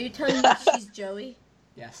 Are you telling me she's Joey?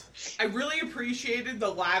 Yes. I really appreciated the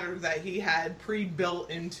ladder that he had pre-built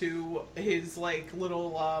into his, like,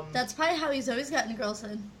 little, That's probably how he's always gotten girls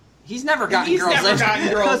in. He's never gotten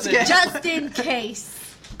girls in. Just in case.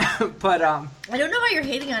 But, I don't know why you're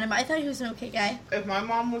hating on him. I thought he was an okay guy. If my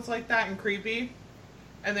mom was like that and creepy,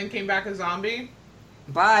 and then came back a zombie...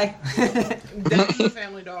 Bye. Then he's a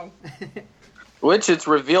family dog. Which it's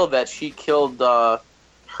revealed that she killed,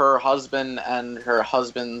 her husband and her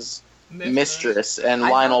husband's mistress, and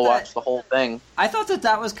Lionel watched the whole thing. I thought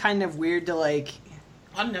that was kind of weird to, like...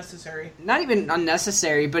 Unnecessary. Not even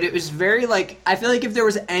unnecessary, but it was very, like... I feel like if there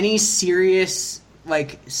was any serious,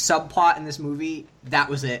 like, subplot in this movie, that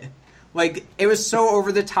was it. Like, it was so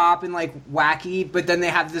over the top and, like, wacky, but then they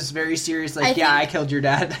have this very serious, like, I killed your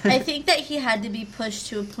dad. I think that he had to be pushed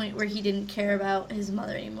to a point where he didn't care about his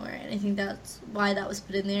mother anymore, and I think that's why that was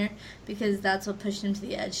put in there, because that's what pushed him to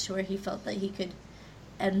the edge to where he felt that he could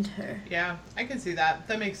end her. Yeah, I can see that.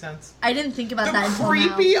 That makes sense. I didn't think about that until now.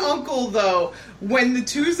 The creepy now. uncle, though, when the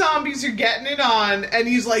two zombies are getting it on, and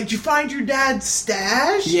he's like, "Did you find your dad's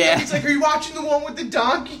stash?" Yeah. And he's like, "Are you watching the one with the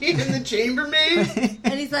donkey and the chambermaid?"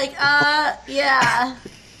 And he's like, yeah.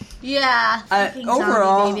 Fucking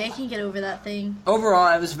overall, zombie, baby. I can't get over that thing. Overall,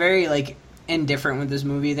 I was very, like, indifferent with this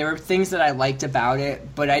movie. There were things that I liked about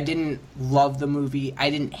it, but I didn't love the movie.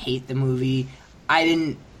 I didn't hate the movie. I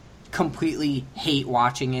didn't completely hate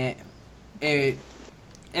watching it. It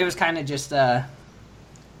was kind of just a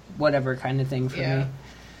whatever kind of thing for me.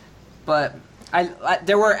 But I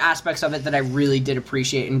there were aspects of it that I really did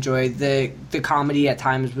appreciate and enjoy. The comedy at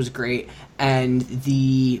times was great, and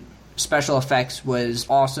the special effects was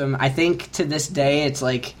awesome. I think to this day it's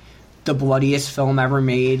like the bloodiest film ever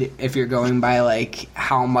made if you're going by like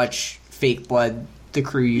how much fake blood the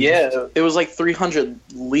crew used. Yeah, it was like 300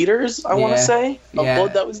 liters, I want to say, of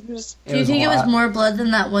blood that was used. Do you think it was more blood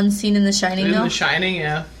than that one scene in The Shining, though? In The Shining,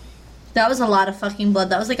 yeah. That was a lot of fucking blood.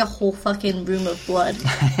 That was like a whole fucking room of blood.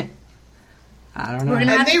 I don't know. And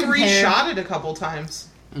they reshot it a couple times.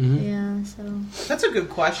 Mm-hmm. Yeah, so... That's a good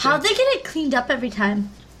question. How'd they get it cleaned up every time?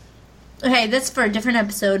 Okay, that's for a different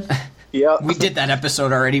episode. Yeah, we did that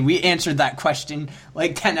episode already. We answered that question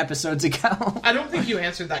like 10 episodes ago. I don't think you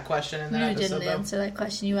answered that question in that episode. You didn't answer that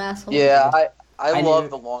question, you asshole. Yeah, I love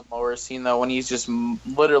the lawnmower scene, though, when he's just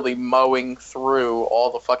literally mowing through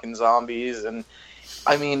all the fucking zombies. And,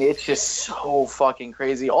 I mean, it's just so fucking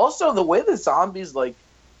crazy. Also, the way the zombies, like,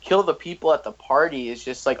 kill the people at the party is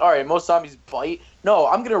just like, all right, most zombies bite. No,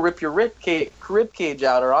 I'm going to rip your rib cage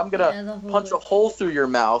out, or I'm going to punch a hole through your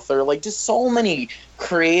mouth, or, like, just so many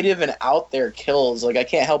creative and out there kills. Like, I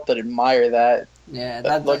can't help but admire that. Yeah,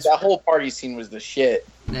 that whole party scene was the shit.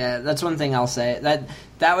 Yeah, that's one thing I'll say.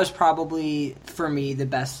 That was probably, for me, the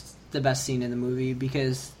best the best scene in the movie,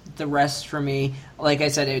 because the rest for me, like I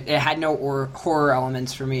said, it had no horror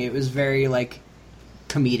elements for me. It was very, like,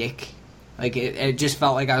 comedic. Like, it just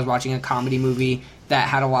felt like I was watching a comedy movie that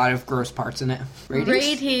had a lot of gross parts in it.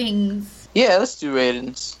 Ratings. Yeah, let's do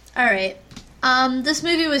ratings. All right. This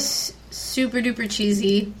movie was super duper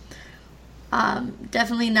cheesy.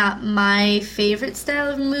 Definitely not my favorite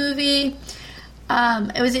style of movie.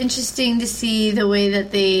 It was interesting to see the way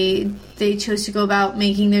that they chose to go about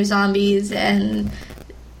making their zombies, and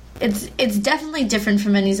it's definitely different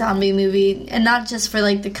from any zombie movie, and not just for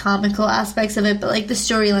like the comical aspects of it, but like the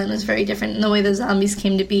storyline was very different, and the way the zombies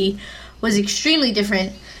came to be was extremely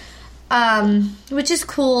different, which is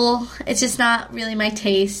cool. It's just not really my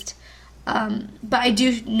taste, but I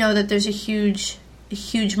do know that there's a huge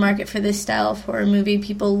market for this style of horror movie.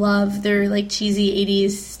 People love their like cheesy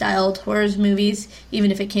 80s styled horror movies,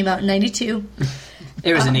 even if it came out in 92.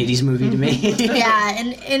 It was an 80s movie to me. Yeah,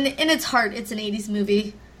 and in its heart, it's an 80s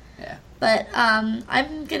movie. Yeah. But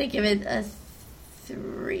I'm going to give it a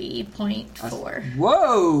 3.4.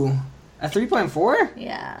 Whoa! A 3.4?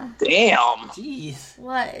 Yeah. Damn. Jeez.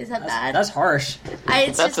 What? Is that bad? That's harsh.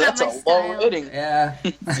 It's just not my a low rating. Yeah.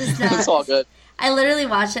 It's just not. It's all good. I literally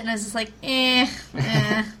watched it and I was just like, meh.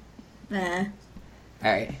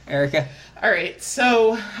 Alright, Erica. Alright,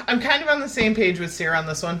 so I'm kind of on the same page with Sarah on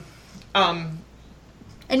this one. And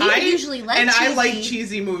you usually like cheesy. I like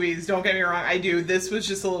cheesy movies, don't get me wrong, I do. This was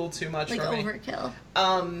just a little too much for me. Like overkill.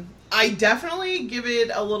 I definitely give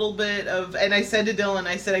it a little bit of, and I said to Dylan,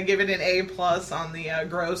 I give it an A+ on the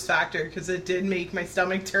gross factor, because it did make my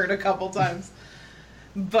stomach turn a couple times.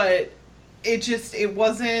 But it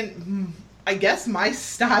wasn't, I guess, my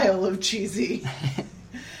style of cheesy.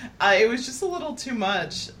 It was just a little too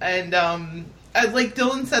much. And like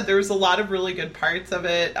Dylan said, there was a lot of really good parts of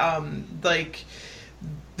it. Like,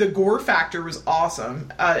 the gore factor was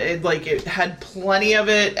awesome. It had plenty of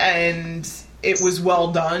it, and it was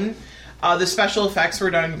well done. The special effects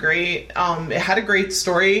were done great. It had a great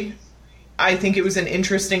story. I think it was an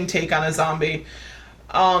interesting take on a zombie.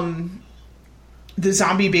 The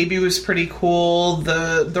zombie baby was pretty cool.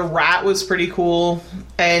 The rat was pretty cool.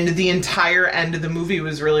 And the entire end of the movie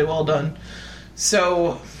was really well done.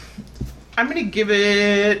 So I'm going to give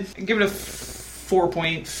it a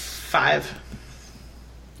 4.5.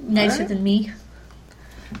 Nicer than me.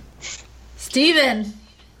 Steven.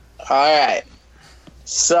 All right.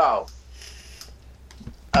 So,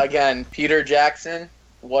 again, Peter Jackson,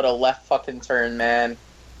 what a left fucking turn, man.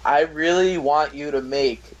 I really want you to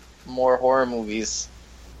make more horror movies.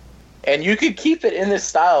 And you could keep it in this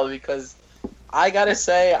style, because I gotta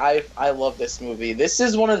say, I love this movie. This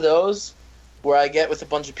is one of those where I get with a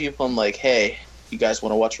bunch of people and like, hey, you guys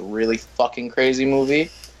want to watch a really fucking crazy movie?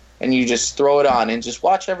 And you just throw it on and just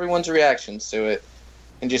watch everyone's reactions to it.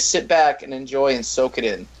 And just sit back and enjoy and soak it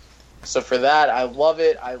in. So for that, I love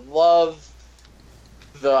it. I love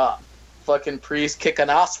the fucking priest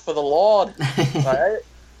kicking ass for the Lord. Right?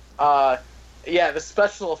 Yeah, the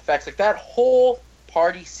special effects. Like, that whole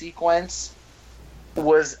party sequence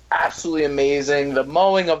was absolutely amazing. The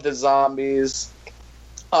mowing of the zombies.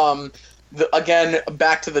 Again,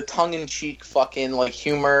 back to the tongue-in-cheek fucking, like,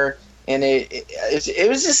 humor. And it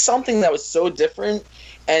was just something that was so different.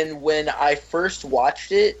 And when I first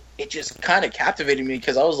watched it, it just kind of captivated me,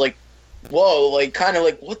 because I was like, whoa, like, kind of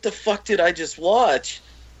like, what the fuck did I just watch?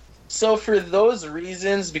 So for those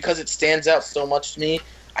reasons, because it stands out so much to me,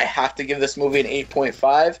 I have to give this movie an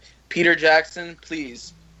 8.5. Peter Jackson,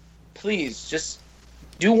 please, just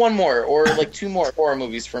do one more, or like 2 more horror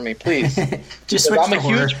movies for me, please. Just switch I'm a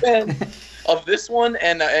horror. huge fan of this one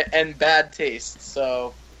and Bad Taste,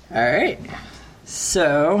 so... Alright.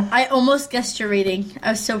 So... I almost guessed your rating.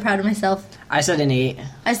 I was so proud of myself. I said an 8.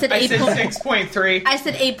 I said 6.3. I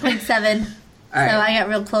said 8.7. So I got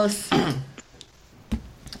real close.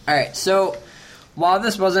 Alright, so while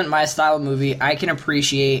this wasn't my style of movie, I can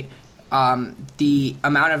appreciate the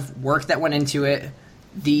amount of work that went into it,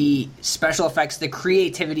 the special effects, the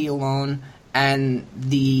creativity alone, and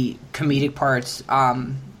the comedic parts.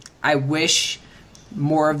 I wish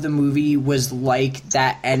more of the movie was like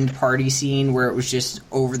that end party scene where it was just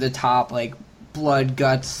over the top, like blood,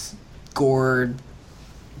 guts, gore,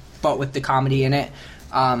 but with the comedy in it.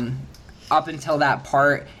 Up until that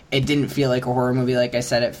part, it didn't feel like a horror movie. Like I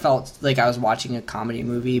said, it felt like I was watching a comedy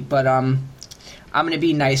movie. But I'm going to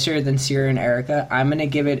be nicer than Sierra and Erica. I'm going to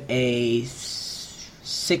give it a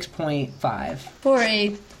 6.5. For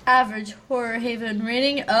a average Horror Haven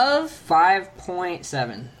rating of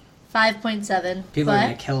 5.7. 5.7. People are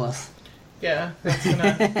going to kill us. Yeah, that's we're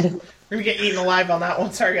going to get eaten alive on that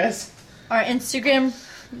one. Sorry, guys. Our Instagram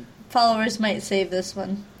followers might save this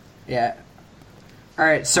one. Yeah. All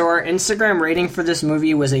right, so our Instagram rating for this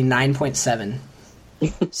movie was a 9.7.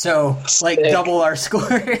 So, like, double our score.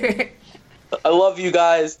 I love you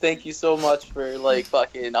guys. Thank you so much for, like,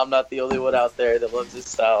 fucking... I'm not the only one out there that loves this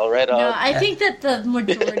style. Right on. No, I think that the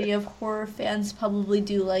majority of horror fans probably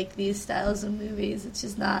do like these styles of movies. It's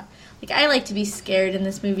just not... Like, I like to be scared, and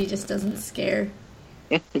this movie just doesn't scare.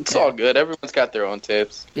 It's all good. Everyone's got their own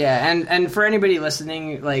tips. Yeah, and for anybody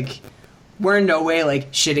listening, like... We're in no way,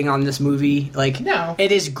 like, shitting on this movie. Like, no.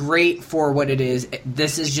 It is great for what it is.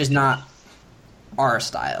 This is just not our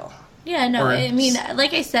style. Yeah, no, I mean,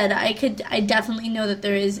 like I said, I definitely know that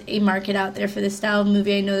there is a market out there for this style of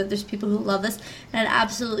movie. I know that there's people who love this, and I'd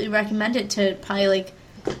absolutely recommend it to probably, like,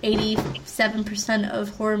 87% of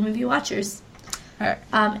horror movie watchers. All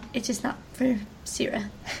right. It's just not for Sierra.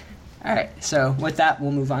 All right, so with that,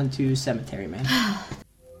 we'll move on to Cemetery Man.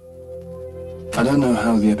 I don't know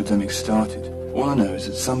how the epidemic started. All I know is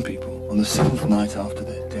that some people, on the 7th night after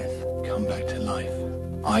their death, come back to life.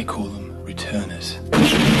 I call them returners.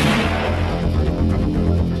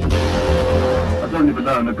 I've only been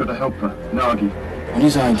known I've got a helper, Nagi. On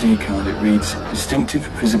his ID card it reads, distinctive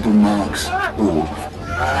visible marks, all.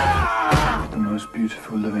 The most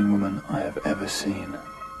beautiful living woman I have ever seen.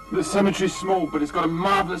 The cemetery's small, but it's got a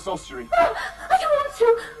marvellous ossuary. I don't want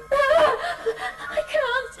to. I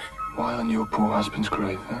can't. Why on your poor husband's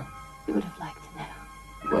grave, huh? You would have liked to know.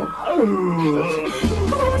 Well...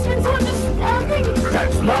 I've always been so understanding.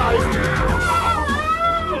 That's lies!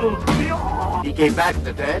 He came back to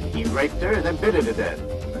the dead, he raped her, and then bit her to death.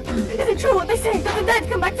 Is it true what they say, that the dead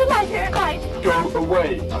come back to life here at night? Go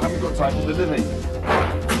away. I haven't got time for the living.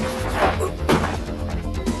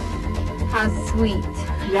 How sweet.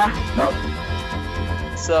 Yeah? No.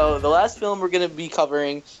 So the last film we're going to be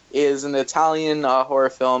covering is an Italian horror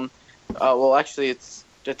film. Well, actually, it's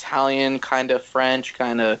Italian, kind of French,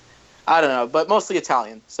 kind of, I don't know, but mostly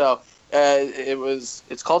Italian. So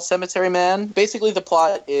it's called Cemetery Man. Basically, the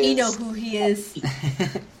plot is... You know who he is.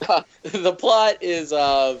 The plot is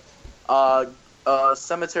a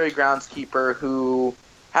cemetery groundskeeper who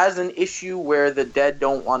has an issue where the dead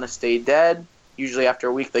don't want to stay dead. Usually after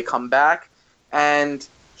a week they come back. And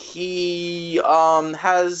he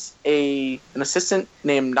has an assistant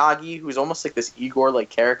named Nagi who's almost like this Igor-like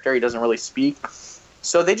character. He doesn't really speak.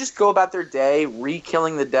 So they just go about their day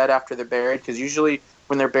re-killing the dead after they're buried, because usually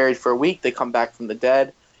when they're buried for a week, they come back from the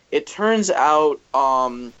dead. It turns out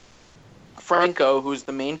Franco, who's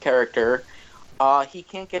the main character, he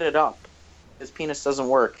can't get it up. His penis doesn't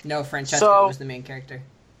work. No, Francesco was the main character.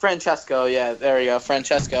 Francesco, yeah, there you go,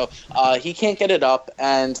 Francesco. He can't get it up,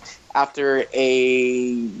 and after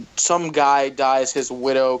some guy dies, his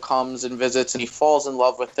widow comes and visits, and he falls in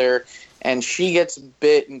love with her, and she gets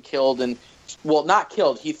bit and killed, and, well, not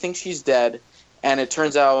killed, he thinks she's dead, and it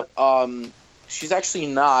turns out she's actually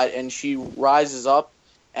not, and she rises up,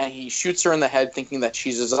 and he shoots her in the head thinking that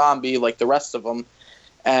she's a zombie like the rest of them,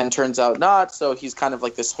 and turns out not, so he's kind of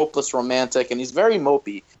like this hopeless romantic, and he's very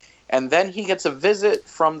mopey. And then he gets a visit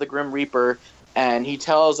from the Grim Reaper, and he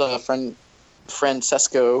tells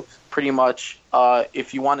Francesco pretty much,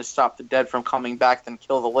 if you want to stop the dead from coming back, then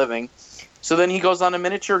kill the living. So then he goes on a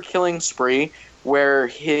miniature killing spree where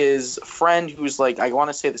his friend, who's like, I want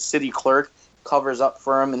to say the city clerk, covers up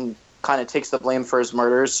for him and kind of takes the blame for his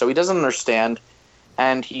murders. So he doesn't understand.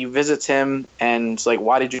 And he visits him and is like,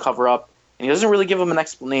 why did you cover up? And he doesn't really give him an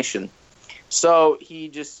explanation. So he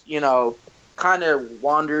just, kind of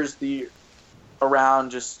wanders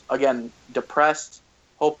around, just, again, depressed,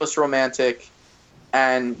 hopeless romantic,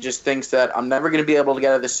 and just thinks that I'm never going to be able to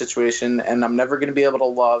get out of this situation, and I'm never going to be able to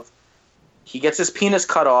love. He gets his penis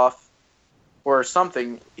cut off, or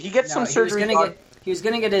something. He gets some surgery. He was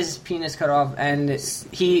going to get his penis cut off, and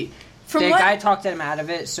the guy talked him out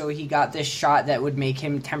of it, so he got this shot that would make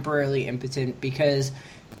him temporarily impotent, because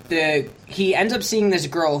he ends up seeing this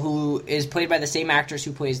girl who is played by the same actress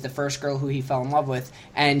who plays the first girl who he fell in love with,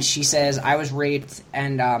 and she says, I was raped,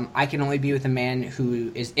 and I can only be with a man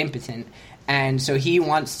who is impotent. And so he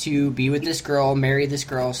wants to be with this girl, marry this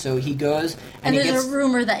girl, so he goes... And there's a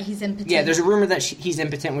rumor that he's impotent. Yeah, there's a rumor that he's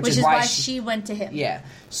impotent, which is why she went to him. Yeah.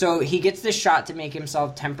 So he gets this shot to make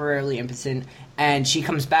himself temporarily impotent, and she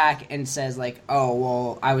comes back and says, like, oh,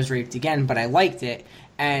 well, I was raped again, but I liked it.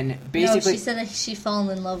 And basically... No, she said that she fell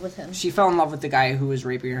in love with him. She fell in love with the guy who was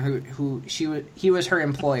raping her, he was her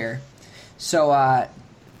employer. So,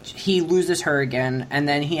 he loses her again, and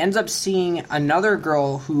then he ends up seeing another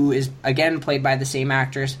girl who is, again, played by the same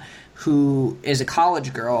actress, who is a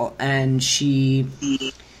college girl, and she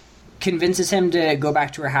convinces him to go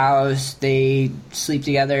back to her house. They sleep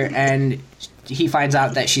together, and he finds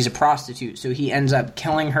out that she's a prostitute. So he ends up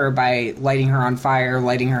killing her by lighting her on fire,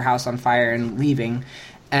 lighting her house on fire, and leaving.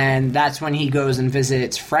 And that's when he goes and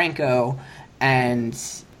visits Franco, and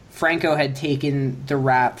Franco had taken the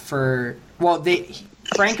rap for... Well,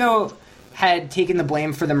 Franco had taken the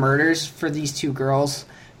blame for the murders for these two girls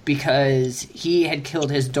because he had killed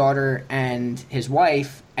his daughter and his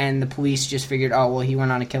wife, and the police just figured, oh, well, he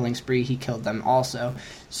went on a killing spree, he killed them also.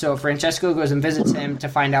 So Francesco goes and visits him to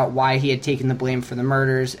find out why he had taken the blame for the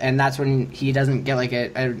murders, and that's when he doesn't get, like,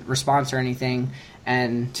 a response or anything,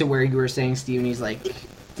 and to where you were saying, Steven, he's, like,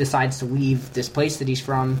 decides to leave this place that he's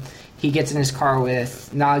from. He gets in his car with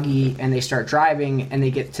Nagi, and they start driving, and they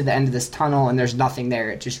get to the end of this tunnel, and there's nothing there.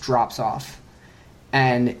 It just drops off.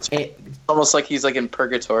 And it's almost like he's, like, in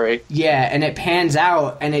purgatory. Yeah, and it pans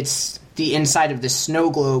out, and it's the inside of this snow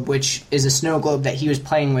globe, which is a snow globe that he was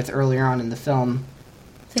playing with earlier on in the film.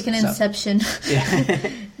 It's like an Inception. Yeah.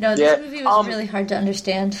 No, this movie was really hard to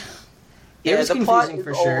understand. It was the confusing plot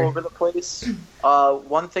for is sure. all over the place.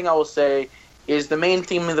 One thing I will say is the main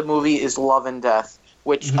theme of the movie is love and death,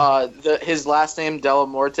 which his last name, Della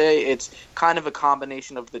Morte, it's kind of a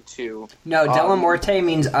combination of the two. No, Della Morte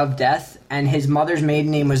means of death, and his mother's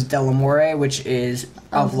maiden name was Dell'Amore, which is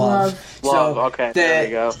of love. Love, So okay, there we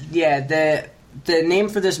go. Yeah, the name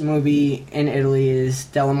for this movie in Italy is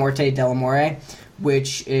Della Morte Dell'Amore,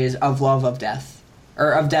 which is of love of death.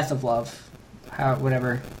 Or of death of love.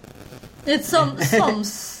 Whatever. It's some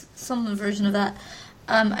version of that.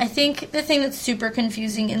 I think the thing that's super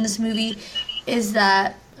confusing in this movie is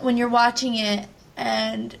that when you're watching it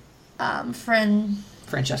and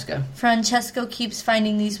Francesco keeps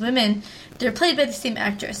finding these women, they're played by the same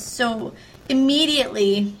actress. So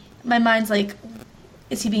immediately my mind's like,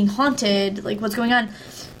 is he being haunted? Like, what's going on?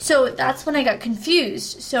 So that's when I got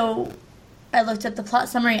confused. So I looked at the plot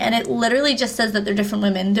summary, and it literally just says that they're different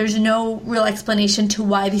women. There's no real explanation to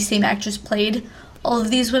why the same actress played all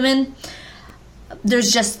of these women.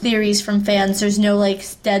 There's just theories from fans. There's no, like,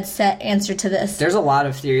 dead set answer to this. There's a lot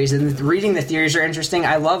of theories, and reading the theories are interesting.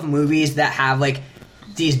 I love movies that have, like,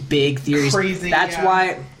 these big theories. Crazy, That's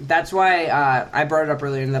why I brought it up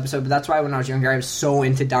earlier in the episode, but that's why when I was younger I was so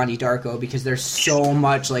into Donnie Darko, because there's so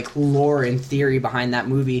much, like, lore and theory behind that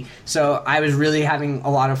movie. So I was really having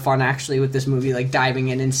a lot of fun, actually, with this movie, like, diving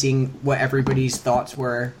in and seeing what everybody's thoughts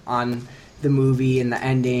were on the movie and the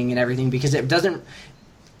ending and everything, because it doesn't...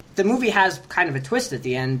 The movie has kind of a twist at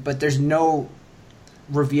the end, but there's no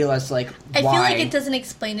reveal as, like, why. I feel like it doesn't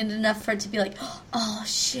explain it enough for it to be like, oh,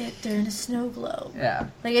 shit, they're in a snow globe. Yeah.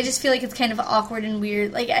 Like, I just feel like it's kind of awkward and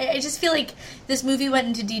weird. Like, I just feel like this movie went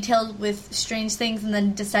into detail with strange things and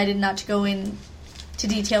then decided not to go into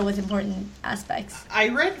detail with important aspects. I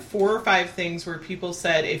read 4 or 5 things where people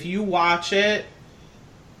said if you watch it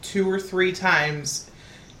 2 or 3 times,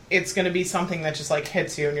 it's going to be something that just, like,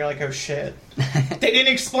 hits you and you're like, oh, shit. They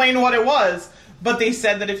didn't explain what it was, but they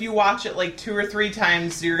said that if you watch it, like, 2 or 3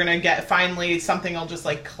 times, you're going to get, finally, something will just,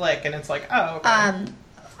 like, click, and it's like, oh, okay.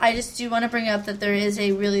 I just do want to bring up that there is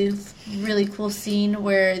a really, really cool scene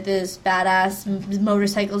where this badass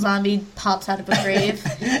motorcycle zombie pops out of a grave.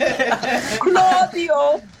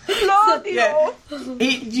 Claudio! Yeah.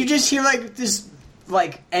 You just hear, like, this...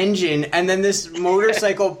 like engine, and then this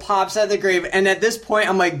motorcycle pops out of the grave, and at this point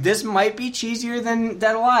I'm like, this might be cheesier than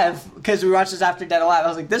Dead Alive, because we watched this after Dead Alive. I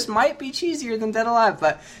was like, this might be cheesier than Dead Alive,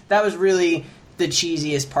 but that was really the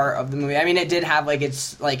cheesiest part of the movie. I mean, it did have, like,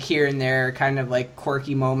 it's like here and there kind of like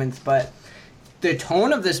quirky moments, but the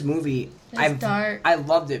tone of this movie, dark. I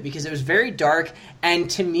loved it because it was very dark, and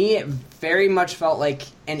to me it very much felt like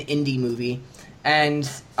an indie movie. And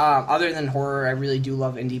other than horror, I really do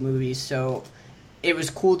love indie movies, so it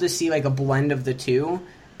was cool to see, like, a blend of the two.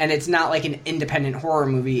 And it's not like an independent horror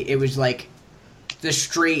movie. It was, like, the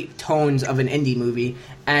straight tones of an indie movie.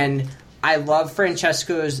 And I love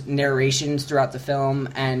Francesco's narrations throughout the film.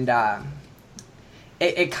 And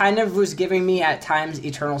it kind of was giving me, at times,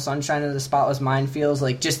 Eternal Sunshine of the Spotless Mind feels.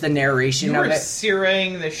 Like, just the narration of it. You were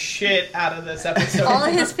searing the shit out of this episode. All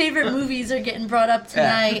of his favorite movies are getting brought up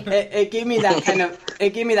tonight. Yeah. It gave me that kind of...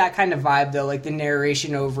 It gave me that kind of vibe, though, like the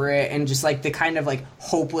narration over it, and just, like, the kind of, like,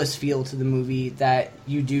 hopeless feel to the movie that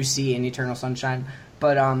you do see in Eternal Sunshine.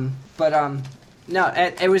 But no,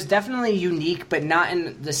 it was definitely unique, but not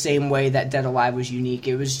in the same way that Dead Alive was unique.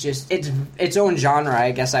 It was just its own genre,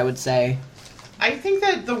 I guess I would say. I think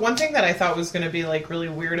that the one thing that I thought was going to be, like, really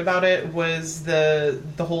weird about it was the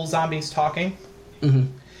whole zombies talking. Mm-hmm.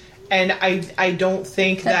 And I don't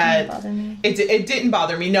think that didn't bother me. It didn't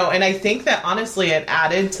bother me, no. And I think that honestly it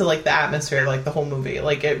added to like the atmosphere, like the whole movie.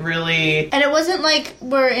 Like it really. And it wasn't like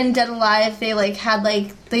we're in Dead Alive. They like had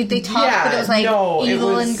like they talked, but it was like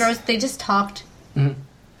evil and gross. They just talked. Mm-hmm.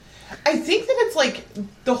 I think that it's like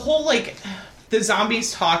the whole like the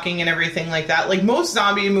zombies talking and everything like that. Like most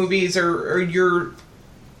zombie movies are you're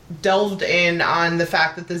delved in on the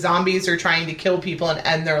fact that the zombies are trying to kill people and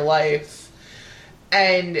end their life.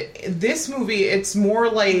 And this movie, it's more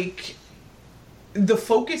like the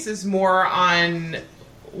focus is more on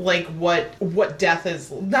like what death is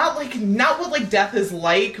not what like death is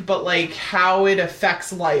like, but like how it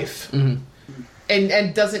affects life,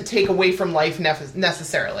 and doesn't take away from life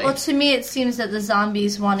necessarily. Well, to me, it seems that the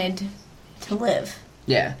zombies wanted to live.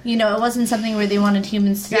 Yeah, you know, it wasn't something where they wanted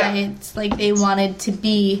humans to die. It's like they wanted to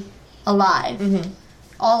be alive,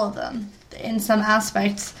 all of them, in some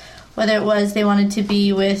aspects. Whether it was they wanted to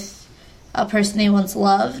be with a person they once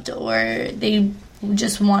loved, or they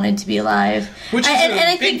just wanted to be alive. Which is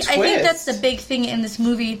I think that's the big thing in this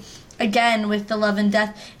movie. Again, with the love and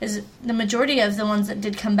death, is the majority of the ones that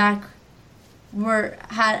did come back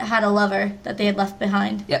had a lover that they had left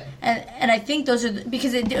behind. Yep. And I think those are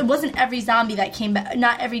because it wasn't every zombie that came back.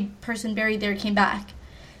 Not every person buried there came back.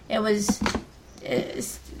 It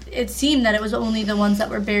seemed that it was only the ones that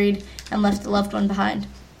were buried and left the loved one behind.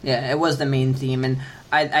 Yeah, it was the main theme, and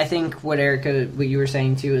I think what you were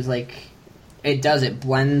saying too is like it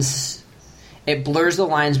blurs the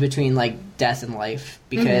lines between like death and life,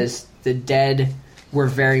 because the dead were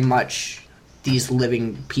very much these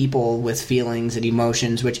living people with feelings and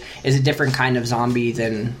emotions, which is a different kind of zombie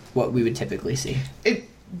than what we would typically see.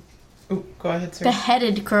 Go ahead, sir. The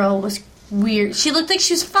headed girl was weird. She looked like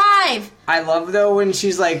she was 5. I love, though, when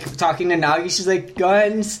she's, like, talking to Nagi, she's like, go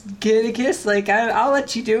ahead and get a kiss. Like, I'll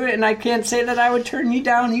let you do it, and I can't say that I would turn you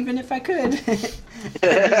down even if I could.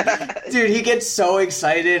 Dude, he gets so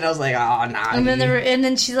excited. I was like, oh, Nagi. And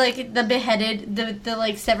then she's, like, the beheaded, the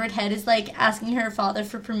like, severed head is, like, asking her father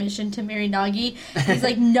for permission to marry Nagi. He's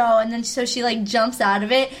like, no. And then so she, like, jumps out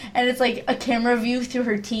of it, and it's, like, a camera view through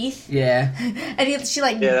her teeth. Yeah. And she,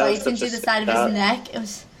 like, bites into the side of his neck. It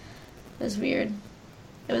was weird.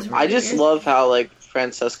 It was really I just love how, like,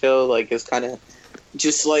 Francesco, like, is kind of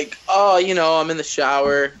just like, oh, you know, I'm in the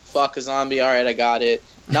shower, fuck a zombie, alright, I got it.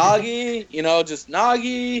 Nagi, you know, just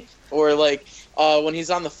Nagi. Or, like, when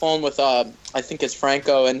he's on the phone with, I think it's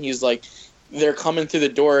Franco, and he's, like, they're coming through the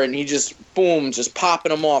door, and he just, boom, just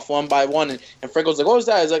popping them off one by one, and Franco's like, what was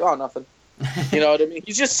that? He's like, oh, nothing. You know what I mean?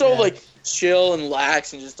 He's just so, like, chill and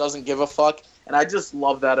lax and just doesn't give a fuck. And I just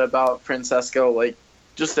love that about Francesco, like,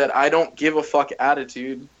 just that I don't give a fuck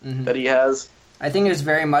attitude that he has. I think it was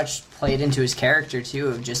very much played into his character, too,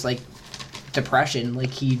 of just, like, depression.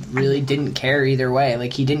 Like, he really didn't care either way.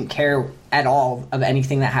 Like, he didn't care at all of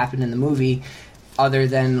anything that happened in the movie other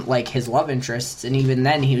than, like, his love interests. And even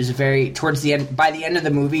then, he was very, towards the end, by the end of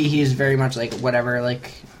the movie, he was very much like, whatever,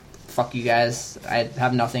 like, fuck you guys. I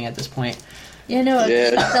have nothing at this point. Yeah, no,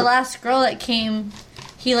 the last girl that came...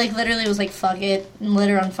 He, like, literally was like, fuck it, and lit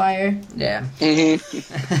her on fire. Yeah. He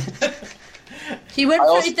went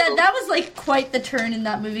for... That was, like, quite the turn in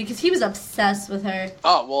that movie, because he was obsessed with her.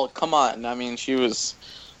 Oh, well, come on. I mean, she was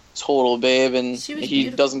total babe, and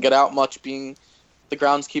he doesn't get out much being the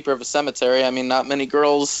groundskeeper of a cemetery. I mean, not many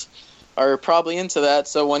girls are probably into that,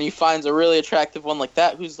 so when he finds a really attractive one like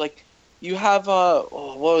that, who's, like, you have,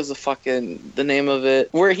 what was the name of it?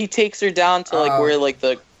 Where he takes her down to, like, where, like,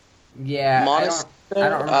 the... Yeah, I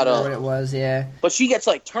don't remember what it was, yeah. But she gets,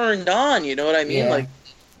 like, turned on, you know what I mean?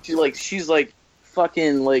 Yeah. She's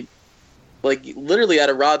fucking, like, literally out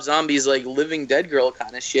of Rob Zombie's, like, Living Dead girl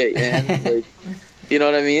kind of shit, man. Like, you know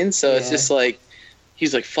what I mean? So it's just, like,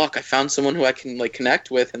 he's like, fuck, I found someone who I can, like, connect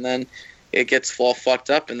with, and then it gets all fucked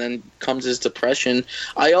up, and then comes his depression.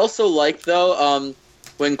 I also like, though,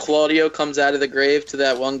 when Claudio comes out of the grave to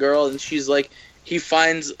that one girl, and she's like...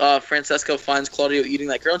 Francesco finds Claudio eating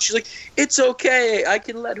that girl, and she's like, it's okay, I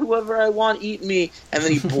can let whoever I want eat me. And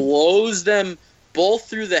then he blows them both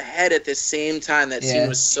through the head at the same time. That scene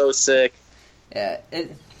was so sick. Yeah,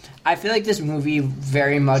 I feel like this movie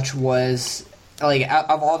very much was, like,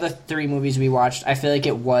 of all the 3 movies we watched, I feel like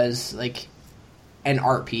it was, like, an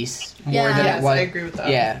art piece more than it was. I agree with that.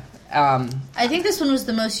 Yeah. I think this one was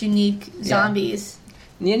the most unique zombies.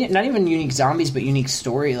 Not even unique zombies, but unique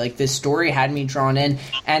story. Like, this story had me drawn in,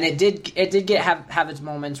 and it did have its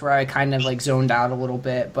moments where I kind of, like, zoned out a little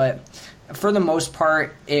bit, but for the most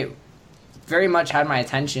part, it very much had my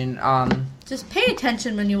attention. Just pay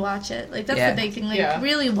attention when you watch it. Like, that's the big thing. Like,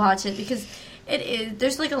 really watch it, because It is.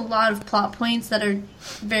 There's like a lot of plot points that are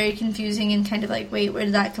very confusing and kind of like, wait, where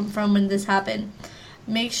did that come from? When did this happen?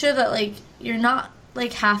 Make sure that like you're not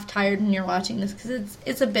like half tired when you're watching this, because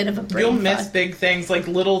it's a bit of a brain You'll fuck. miss big things, like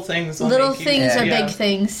little things. Little things are big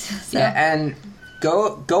things. So. Yeah, and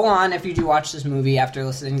go on if you do watch this movie after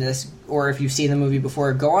listening to this, or if you've seen the movie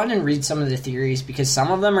before, go on and read some of the theories, because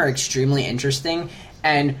some of them are extremely interesting,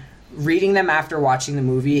 and reading them after watching the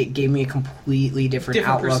movie, it gave me a completely different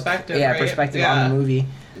outlook. Perspective, yeah, right? perspective on the movie.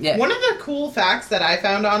 Yeah. One of the cool facts that I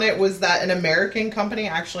found on it was that an American company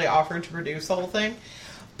actually offered to produce the whole thing,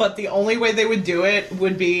 but the only way they would do it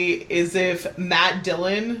is if Matt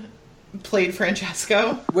Dillon played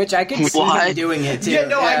Francesco, which I could see him doing it too. Yeah,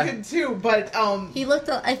 no, I could too, but he looked.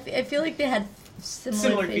 I feel like they had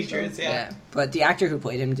similar features. Yeah, but the actor who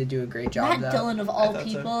played him did do a great job. Matt Dillon of all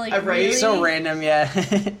people, like right? Really? So random,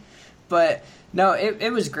 yeah. But no,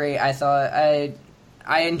 it was great. I thought I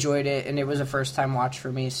enjoyed it, and it was a first time watch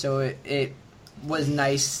for me, so it was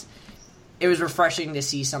nice. It was refreshing to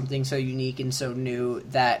see something so unique and so new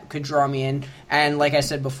that could draw me in. And like I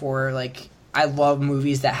said before, like I love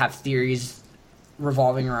movies that have theories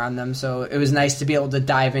revolving around them, so it was nice to be able to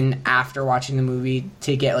dive in after watching the movie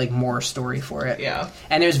to get like more story for it. Yeah.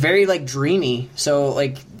 And it was very like dreamy, so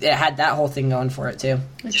like it had that whole thing going for it too.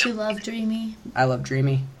 Which you love dreamy. I love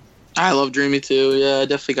dreamy. I love Dreamy too. Yeah, I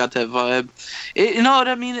definitely got that vibe. You know what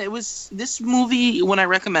I mean? It was this movie when I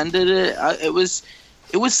recommended it. It was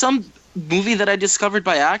some movie that I discovered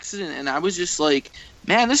by accident, and I was just like,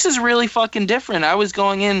 man, this is really fucking different. I was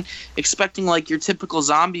going in expecting like your typical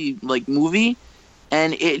zombie like movie,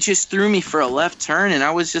 and it just threw me for a left turn. And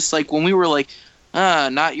I was just like, when we were like,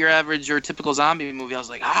 not your average or typical zombie movie, I was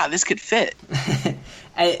like, this could fit.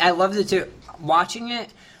 I loved it too. Watching it,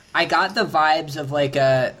 I got the vibes of like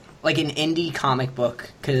an indie comic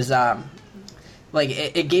book, because like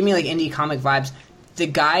it gave me like indie comic vibes. The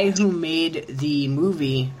guy who made the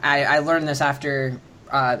movie, I learned this after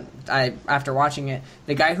watching it.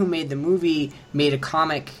 The guy who made the movie made a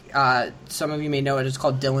comic. Some of you may know it. It's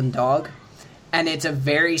called Dylan Dog, and it's a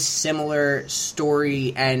very similar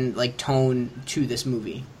story and like tone to this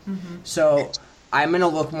movie. Mm-hmm. So I'm gonna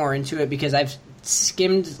look more into it, because I've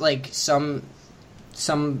skimmed like some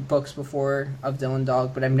books before of Dylan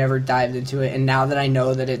Dog, but I've never dived into it. And now that I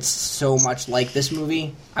know that it's so much like this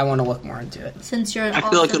movie, I want to look more into it. Since you're I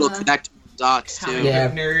feel like it'll connect dots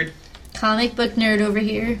too. Comic book nerd over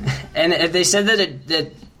here. And they said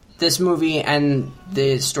that this movie and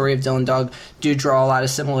the story of Dylan Dog do draw a lot of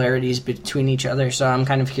similarities between each other, so I'm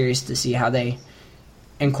kind of curious to see how they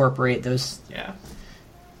incorporate those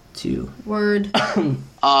two. Word.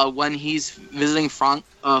 When he's visiting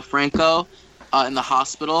Franco in the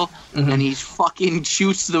hospital, and he fucking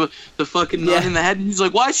shoots the fucking nun in the head, and he's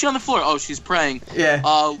like, why is she on the floor? Oh, she's praying.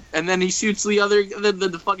 Yeah. And then he shoots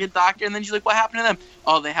the fucking doctor, and then she's like, what happened to them?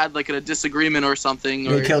 Oh, they had like a disagreement or something.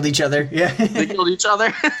 They killed each other. Yeah. They killed each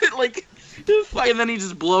other. Like, and then he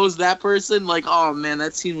just blows that person. Like, oh man,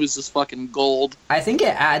 that scene was just fucking gold. I think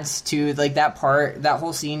it adds to like that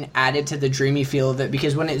whole scene added to the dreamy feel of it,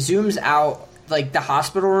 because when it zooms out, like the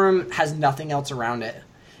hospital room has nothing else around it.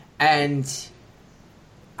 And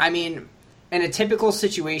I mean, in a typical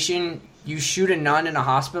situation, you shoot a nun in a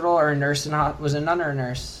hospital, or a nurse was a nun or a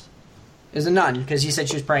nurse? It was a nun, because he said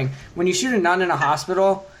she was praying. When you shoot a nun in a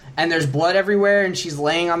hospital and there's blood everywhere and she's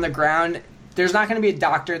laying on the ground, there's not going to be a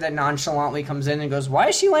doctor that nonchalantly comes in and goes, why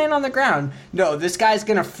is she laying on the ground? No, this guy's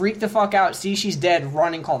going to freak the fuck out, see she's dead,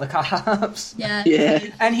 run and call the cops. Yeah.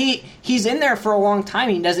 And he's in there for a long time.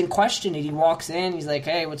 He doesn't question it. He walks in, he's like,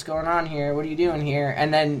 hey, what's going on here? What are you doing here?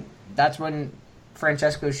 And then that's when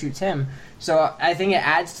Francesco shoots him. So I think it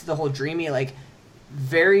adds to the whole dreamy, like,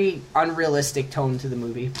 very unrealistic tone to the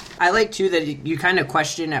movie. I like, too, that you kind of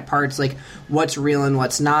question at parts, like, what's real and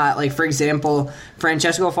what's not. Like, for example,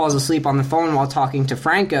 Francesco falls asleep on the phone while talking to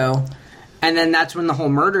Franco, and then that's when the whole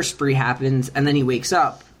murder spree happens, and then he wakes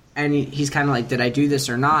up, and he's kind of like, did I do this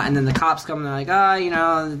or not? And then the cops come, and they're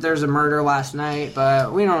like, there's a murder last night,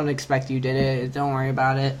 but we don't expect you did it. Don't worry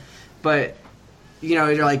about it. But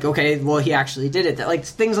you're like, okay, well, he actually did it. Like,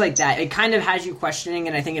 things like that. It kind of has you questioning,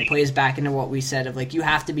 and I think it plays back into what we said of, like, you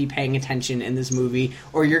have to be paying attention in this movie,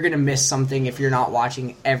 or you're going to miss something if you're not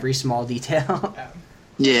watching every small detail.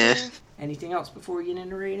 Yeah. Anything else before we get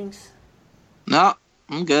into ratings? No,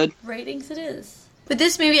 I'm good. Ratings it is. But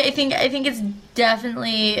this movie, I think it's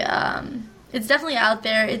definitely out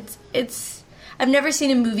there. It's I've never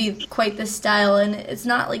seen a movie quite this style, and it's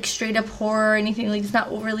not, like, straight up horror or anything. Like, it's not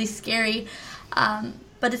overly scary.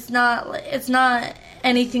 But it's not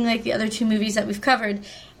anything like the other two movies that we've covered.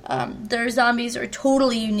 Their zombies are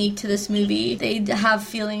totally unique to this movie. They have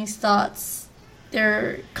feelings, thoughts,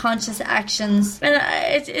 their conscious actions. And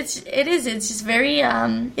it's just very,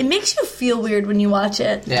 it makes you feel weird when you watch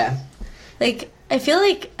it. Yeah. Like, I feel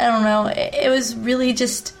like, I don't know, it was really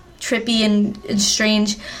just trippy and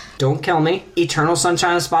strange. Don't kill me. Eternal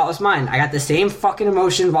Sunshine of the Spotless Mind. I got the same fucking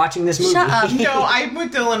emotion watching this movie. Shut up. No, I'm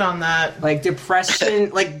with Dylan on that. Like,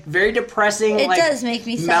 depression, like, very depressing. It like, does make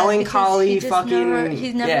me sad. Melancholy he's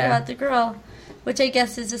never got the girl. Which I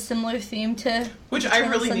guess is a similar theme to... Which I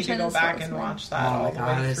really need to go back and watch that all the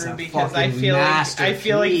way through, because I feel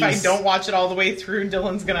like if I don't watch it all the way through,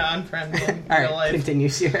 Dylan's gonna unfriend me in real life. Continue,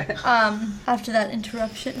 Sierra. After that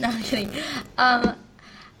interruption... No, I'm kidding.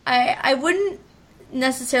 I wouldn't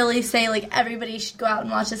necessarily say, like, everybody should go out and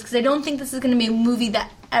watch this, because I don't think this is going to be a movie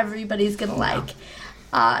that everybody's going to like.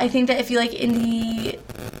 I think that if you like indie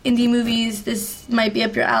movies, this might be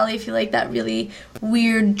up your alley. If you like that really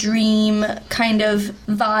weird dream kind of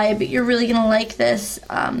vibe, you're really going to like this.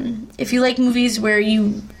 If you like movies where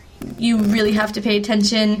you really have to pay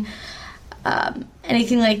attention,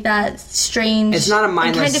 anything like that, strange. It's not a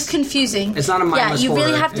mindless... and kind of confusing. It's not a mindless you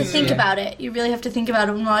really horror. have to think about it. You really have to think about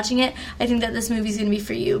it when watching it. I think that this movie's going to be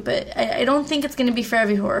for you, but I don't think it's going to be for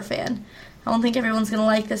every horror fan. I don't think everyone's going to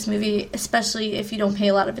like this movie, especially if you don't pay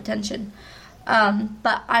a lot of attention.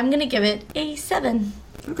 But I'm going to give it a 7.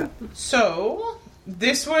 Okay. So,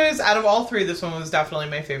 this was, out of all three, this one was definitely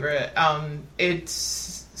my favorite.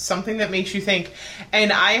 It's something that makes you think,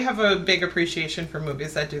 and I have a big appreciation for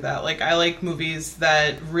movies that do that. Like, I like movies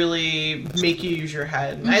that really make you use your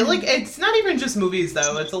head. Mm-hmm. I like, it's not even just movies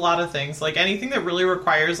though, it's a lot of things. Like, anything that really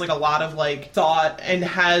requires like a lot of like thought and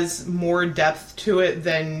has more depth to it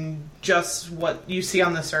than just what you see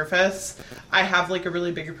on the surface. I have like a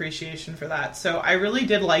really big appreciation for that. So I really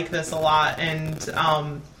did like this a lot,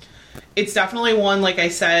 and it's definitely one, like I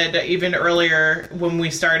said even earlier when we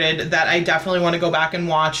started, that I definitely want to go back and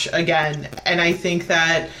watch again. And I think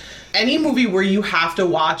that any movie where you have to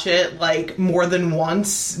watch it like more than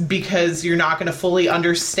once because you're not going to fully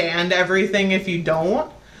understand everything if you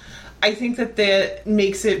don't, I think that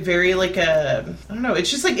makes it very like I don't know, it's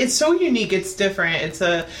just like, it's so unique, it's different.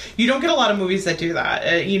 You don't get a lot of movies that do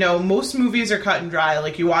that. Most movies are cut and dry.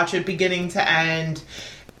 Like, you watch it beginning to end,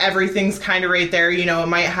 everything's kind of right there. It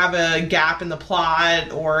might have a gap in the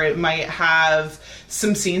plot, or it might have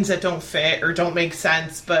some scenes that don't fit or don't make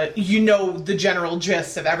sense, but the general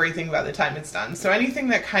gist of everything by the time it's done. So anything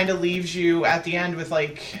that kind of leaves you at the end with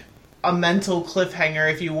like a mental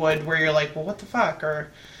cliffhanger, if you would, where you're like, well, what the fuck?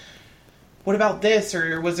 Or what about this?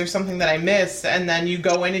 Or was there something that I missed? And then you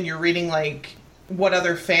go in and you're reading like what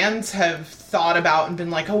other fans have thought about and been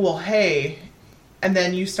like, oh, well, hey. And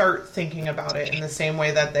then you start thinking about it in the same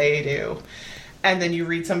way that they do. And then you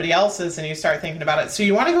read somebody else's and you start thinking about it. So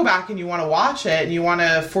you want to go back and you want to watch it and you want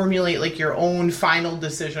to formulate like your own final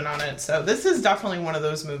decision on it. So this is definitely one of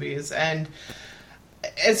those movies. And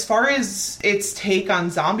as far as its take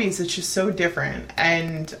on zombies, it's just so different.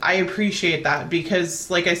 And I appreciate that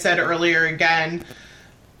because, like I said earlier again,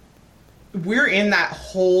 we're in that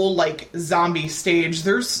whole like zombie stage.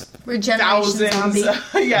 There's thousands. Zombie.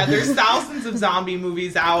 Yeah, there's thousands of zombie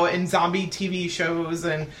movies out and zombie TV shows,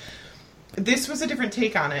 and this was a different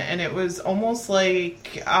take on it. And it was almost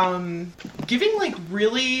like giving like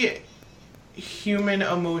really human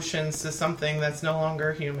emotions to something that's no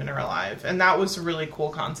longer human or alive, and that was a really cool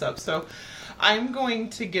concept. So I'm going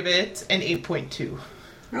to give it an 8.2.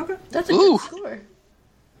 Okay, that's a good score.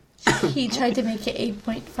 He tried to make it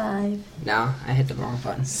 8.5. No, I hit the wrong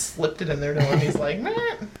button. Slipped it in there, and he's like, meh.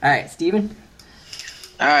 Alright, Steven?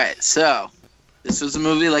 Alright, so this was a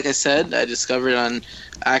movie, like I said, I discovered on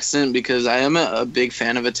accident because I am a big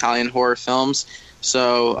fan of Italian horror films.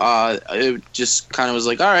 So it just kind of was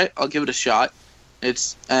like, alright, I'll give it a shot. I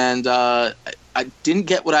didn't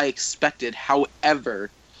get what I expected.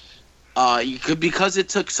 However, because it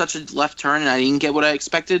took such a left turn and I didn't get what I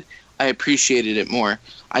expected, I appreciated it more.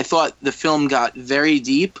 I thought the film got very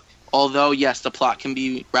deep, although, yes, the plot can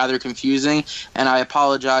be rather confusing, and I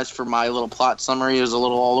apologize for my little plot summary. It was a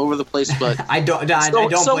little all over the place, but... I don't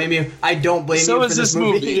blame you. I don't blame you for this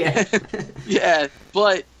movie. Yeah. Yeah,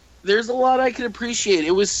 but there's a lot I could appreciate.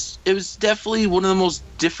 It was definitely one of the most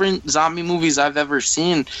different zombie movies I've ever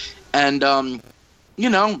seen, and,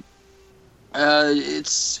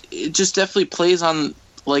 it just definitely plays on,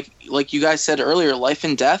 like you guys said earlier, life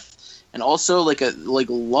and death. And also, like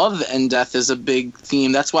love and death is a big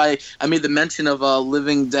theme. That's why I made the mention of a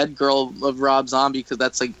Living Dead Girl of Rob Zombie, because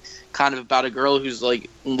that's like kind of about a girl who's like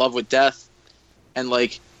in love with death, and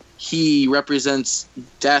like he represents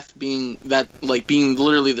death being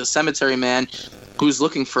literally the cemetery man. who's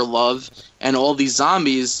looking for love, and all these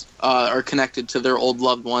zombies are connected to their old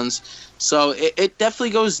loved ones. So it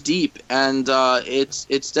definitely goes deep, and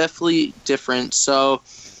it's definitely different. So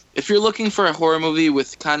if you're looking for a horror movie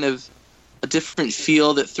with kind of a different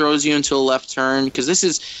feel that throws you into a left turn, because this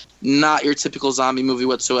is not your typical zombie movie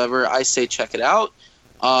whatsoever, I say check it out.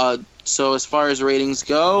 So as far as ratings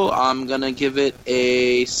go, I'm going to give it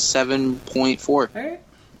a 7.4. All right.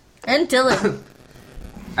 And Dylan.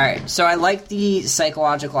 All right, so I like the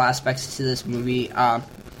psychological aspects to this movie. I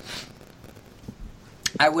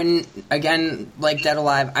wouldn't, again, like Dead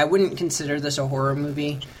Alive, I wouldn't consider this a horror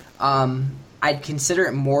movie. I'd consider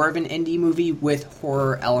it more of an indie movie with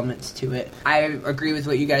horror elements to it. I agree with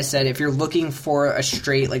what you guys said. If you're looking for a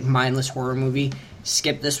straight, like, mindless horror movie,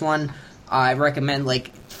 skip this one. I recommend,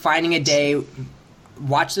 like, finding a day,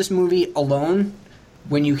 watch this movie alone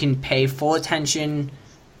when you can pay full attention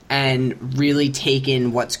and really take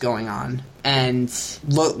in what's going on. And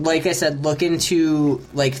like I said, look into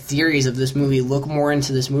like theories of this movie. Look more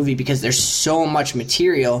into this movie because there's so much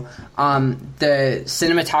material. The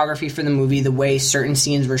cinematography for the movie, the way certain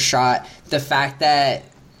scenes were shot, the fact that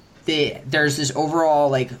there's this overall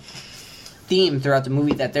like theme throughout the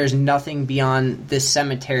movie that there's nothing beyond this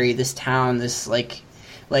cemetery, this town, this like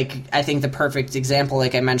I think the perfect example,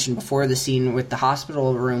 like I mentioned before, the scene with the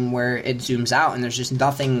hospital room where it zooms out and there's just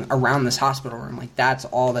nothing around this hospital room. Like, that's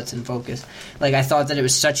all that's in focus. Like, I thought that it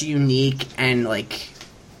was such a unique and, like,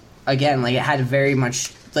 again, like, it had very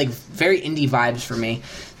much, like, very indie vibes for me.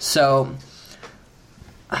 So,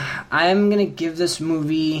 I'm going to give this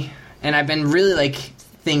movie, and I've been really, like,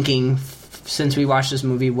 thinking since we watched this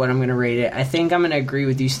movie what I'm going to rate it. I think I'm going to agree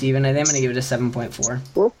with you, Steven. I think I'm going to give it a 7.4.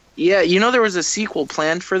 Cool. Yeah, you know there was a sequel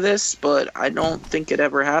planned for this, but I don't think it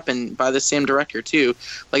ever happened by the same director, too.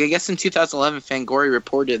 Like, I guess in 2011, Fangoria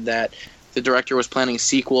reported that the director was planning a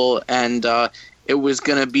sequel, and it was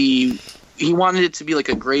going to be... He wanted it to be, like,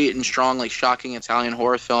 a great and strong, like, shocking Italian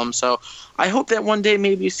horror film. So I hope that one day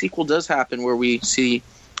maybe a sequel does happen where we see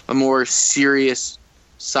a more serious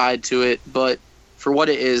side to it. But for what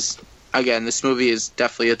it is, again, this movie is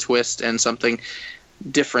definitely a twist and something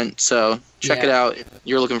different, so check it out if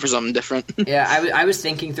you're looking for something different. Yeah, I was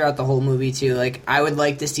thinking throughout the whole movie too, like I would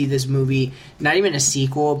like to see this movie, not even a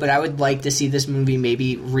sequel, but I would like to see this movie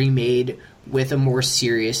maybe remade with a more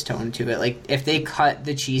serious tone to it. Like if they cut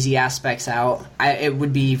the cheesy aspects out, it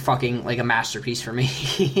would be fucking like a masterpiece for me.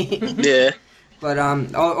 Yeah. But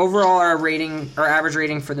overall our average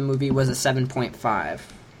rating for the movie was a 7.5.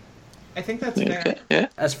 I think that's fair. Yeah.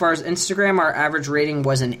 As far as Instagram, our average rating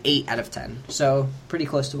was an 8 out of 10. So pretty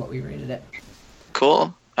close to what we rated it.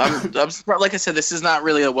 Cool. I'm like I said, this is not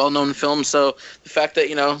really a well-known film, so the fact that,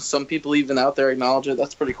 you know, some people even out there acknowledge it,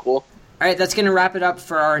 that's pretty cool. All right, that's going to wrap it up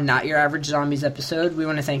for our Not Your Average Zombies episode. We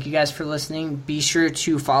want to thank you guys for listening. Be sure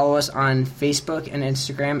to follow us on Facebook and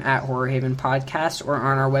Instagram at Horror Haven Podcast or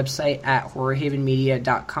on our website at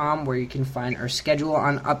horrorhavenmedia.com where you can find our schedule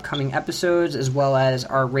on upcoming episodes as well as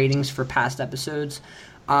our ratings for past episodes.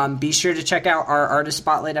 Be sure to check out our Artist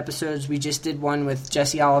Spotlight episodes. We just did one with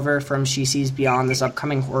Jesse Oliver from She Sees Beyond, this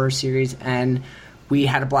upcoming horror series, and we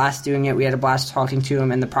had a blast doing it. We had a blast talking to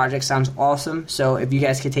him, and the project sounds awesome. So if you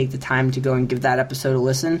guys could take the time to go and give that episode a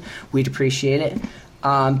listen, we'd appreciate it.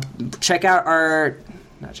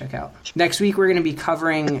 Next week, we're going to be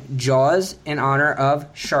covering Jaws in honor of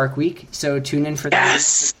Shark Week. So tune in for that.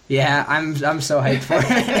 Yes! Yeah, I'm so hyped for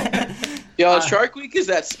it. Yo, Shark Week is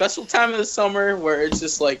that special time of the summer where it's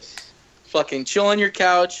just like fucking chill on your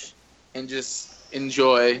couch and just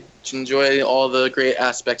enjoy all the great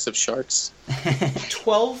aspects of sharks.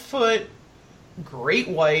 12-foot great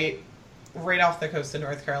white right off the coast of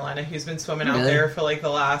North Carolina who's been swimming out there for like the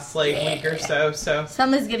last week or so.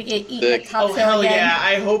 Someone's gonna get eaten at topsail hell again. Yeah,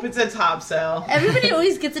 I hope it's a topsail. Everybody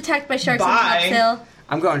always gets attacked by sharks on topsail.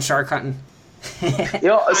 I'm going shark hunting.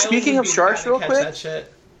 Yo, speaking of sharks real quick, that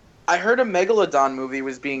shit. I heard a Megalodon movie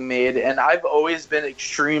was being made, and I've always been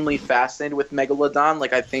extremely fascinated with Megalodon.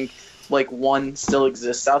 Like, I think one still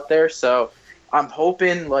exists out there, so I'm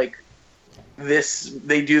hoping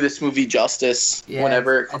they do this movie justice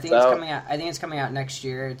whenever it comes out. I think it's coming out next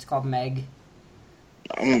year. It's called Meg.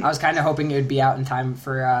 I was kind of hoping it would be out in time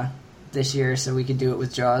for this year so we could do it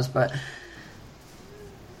with Jaws, but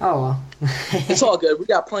oh well. It's all good. We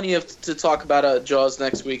got plenty to talk about Jaws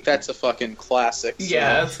next week. That's a fucking classic. So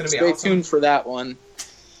yeah, it's gonna be awesome. Stay tuned for that one.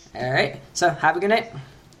 All right. So have a good night.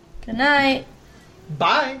 Good night.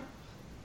 Bye.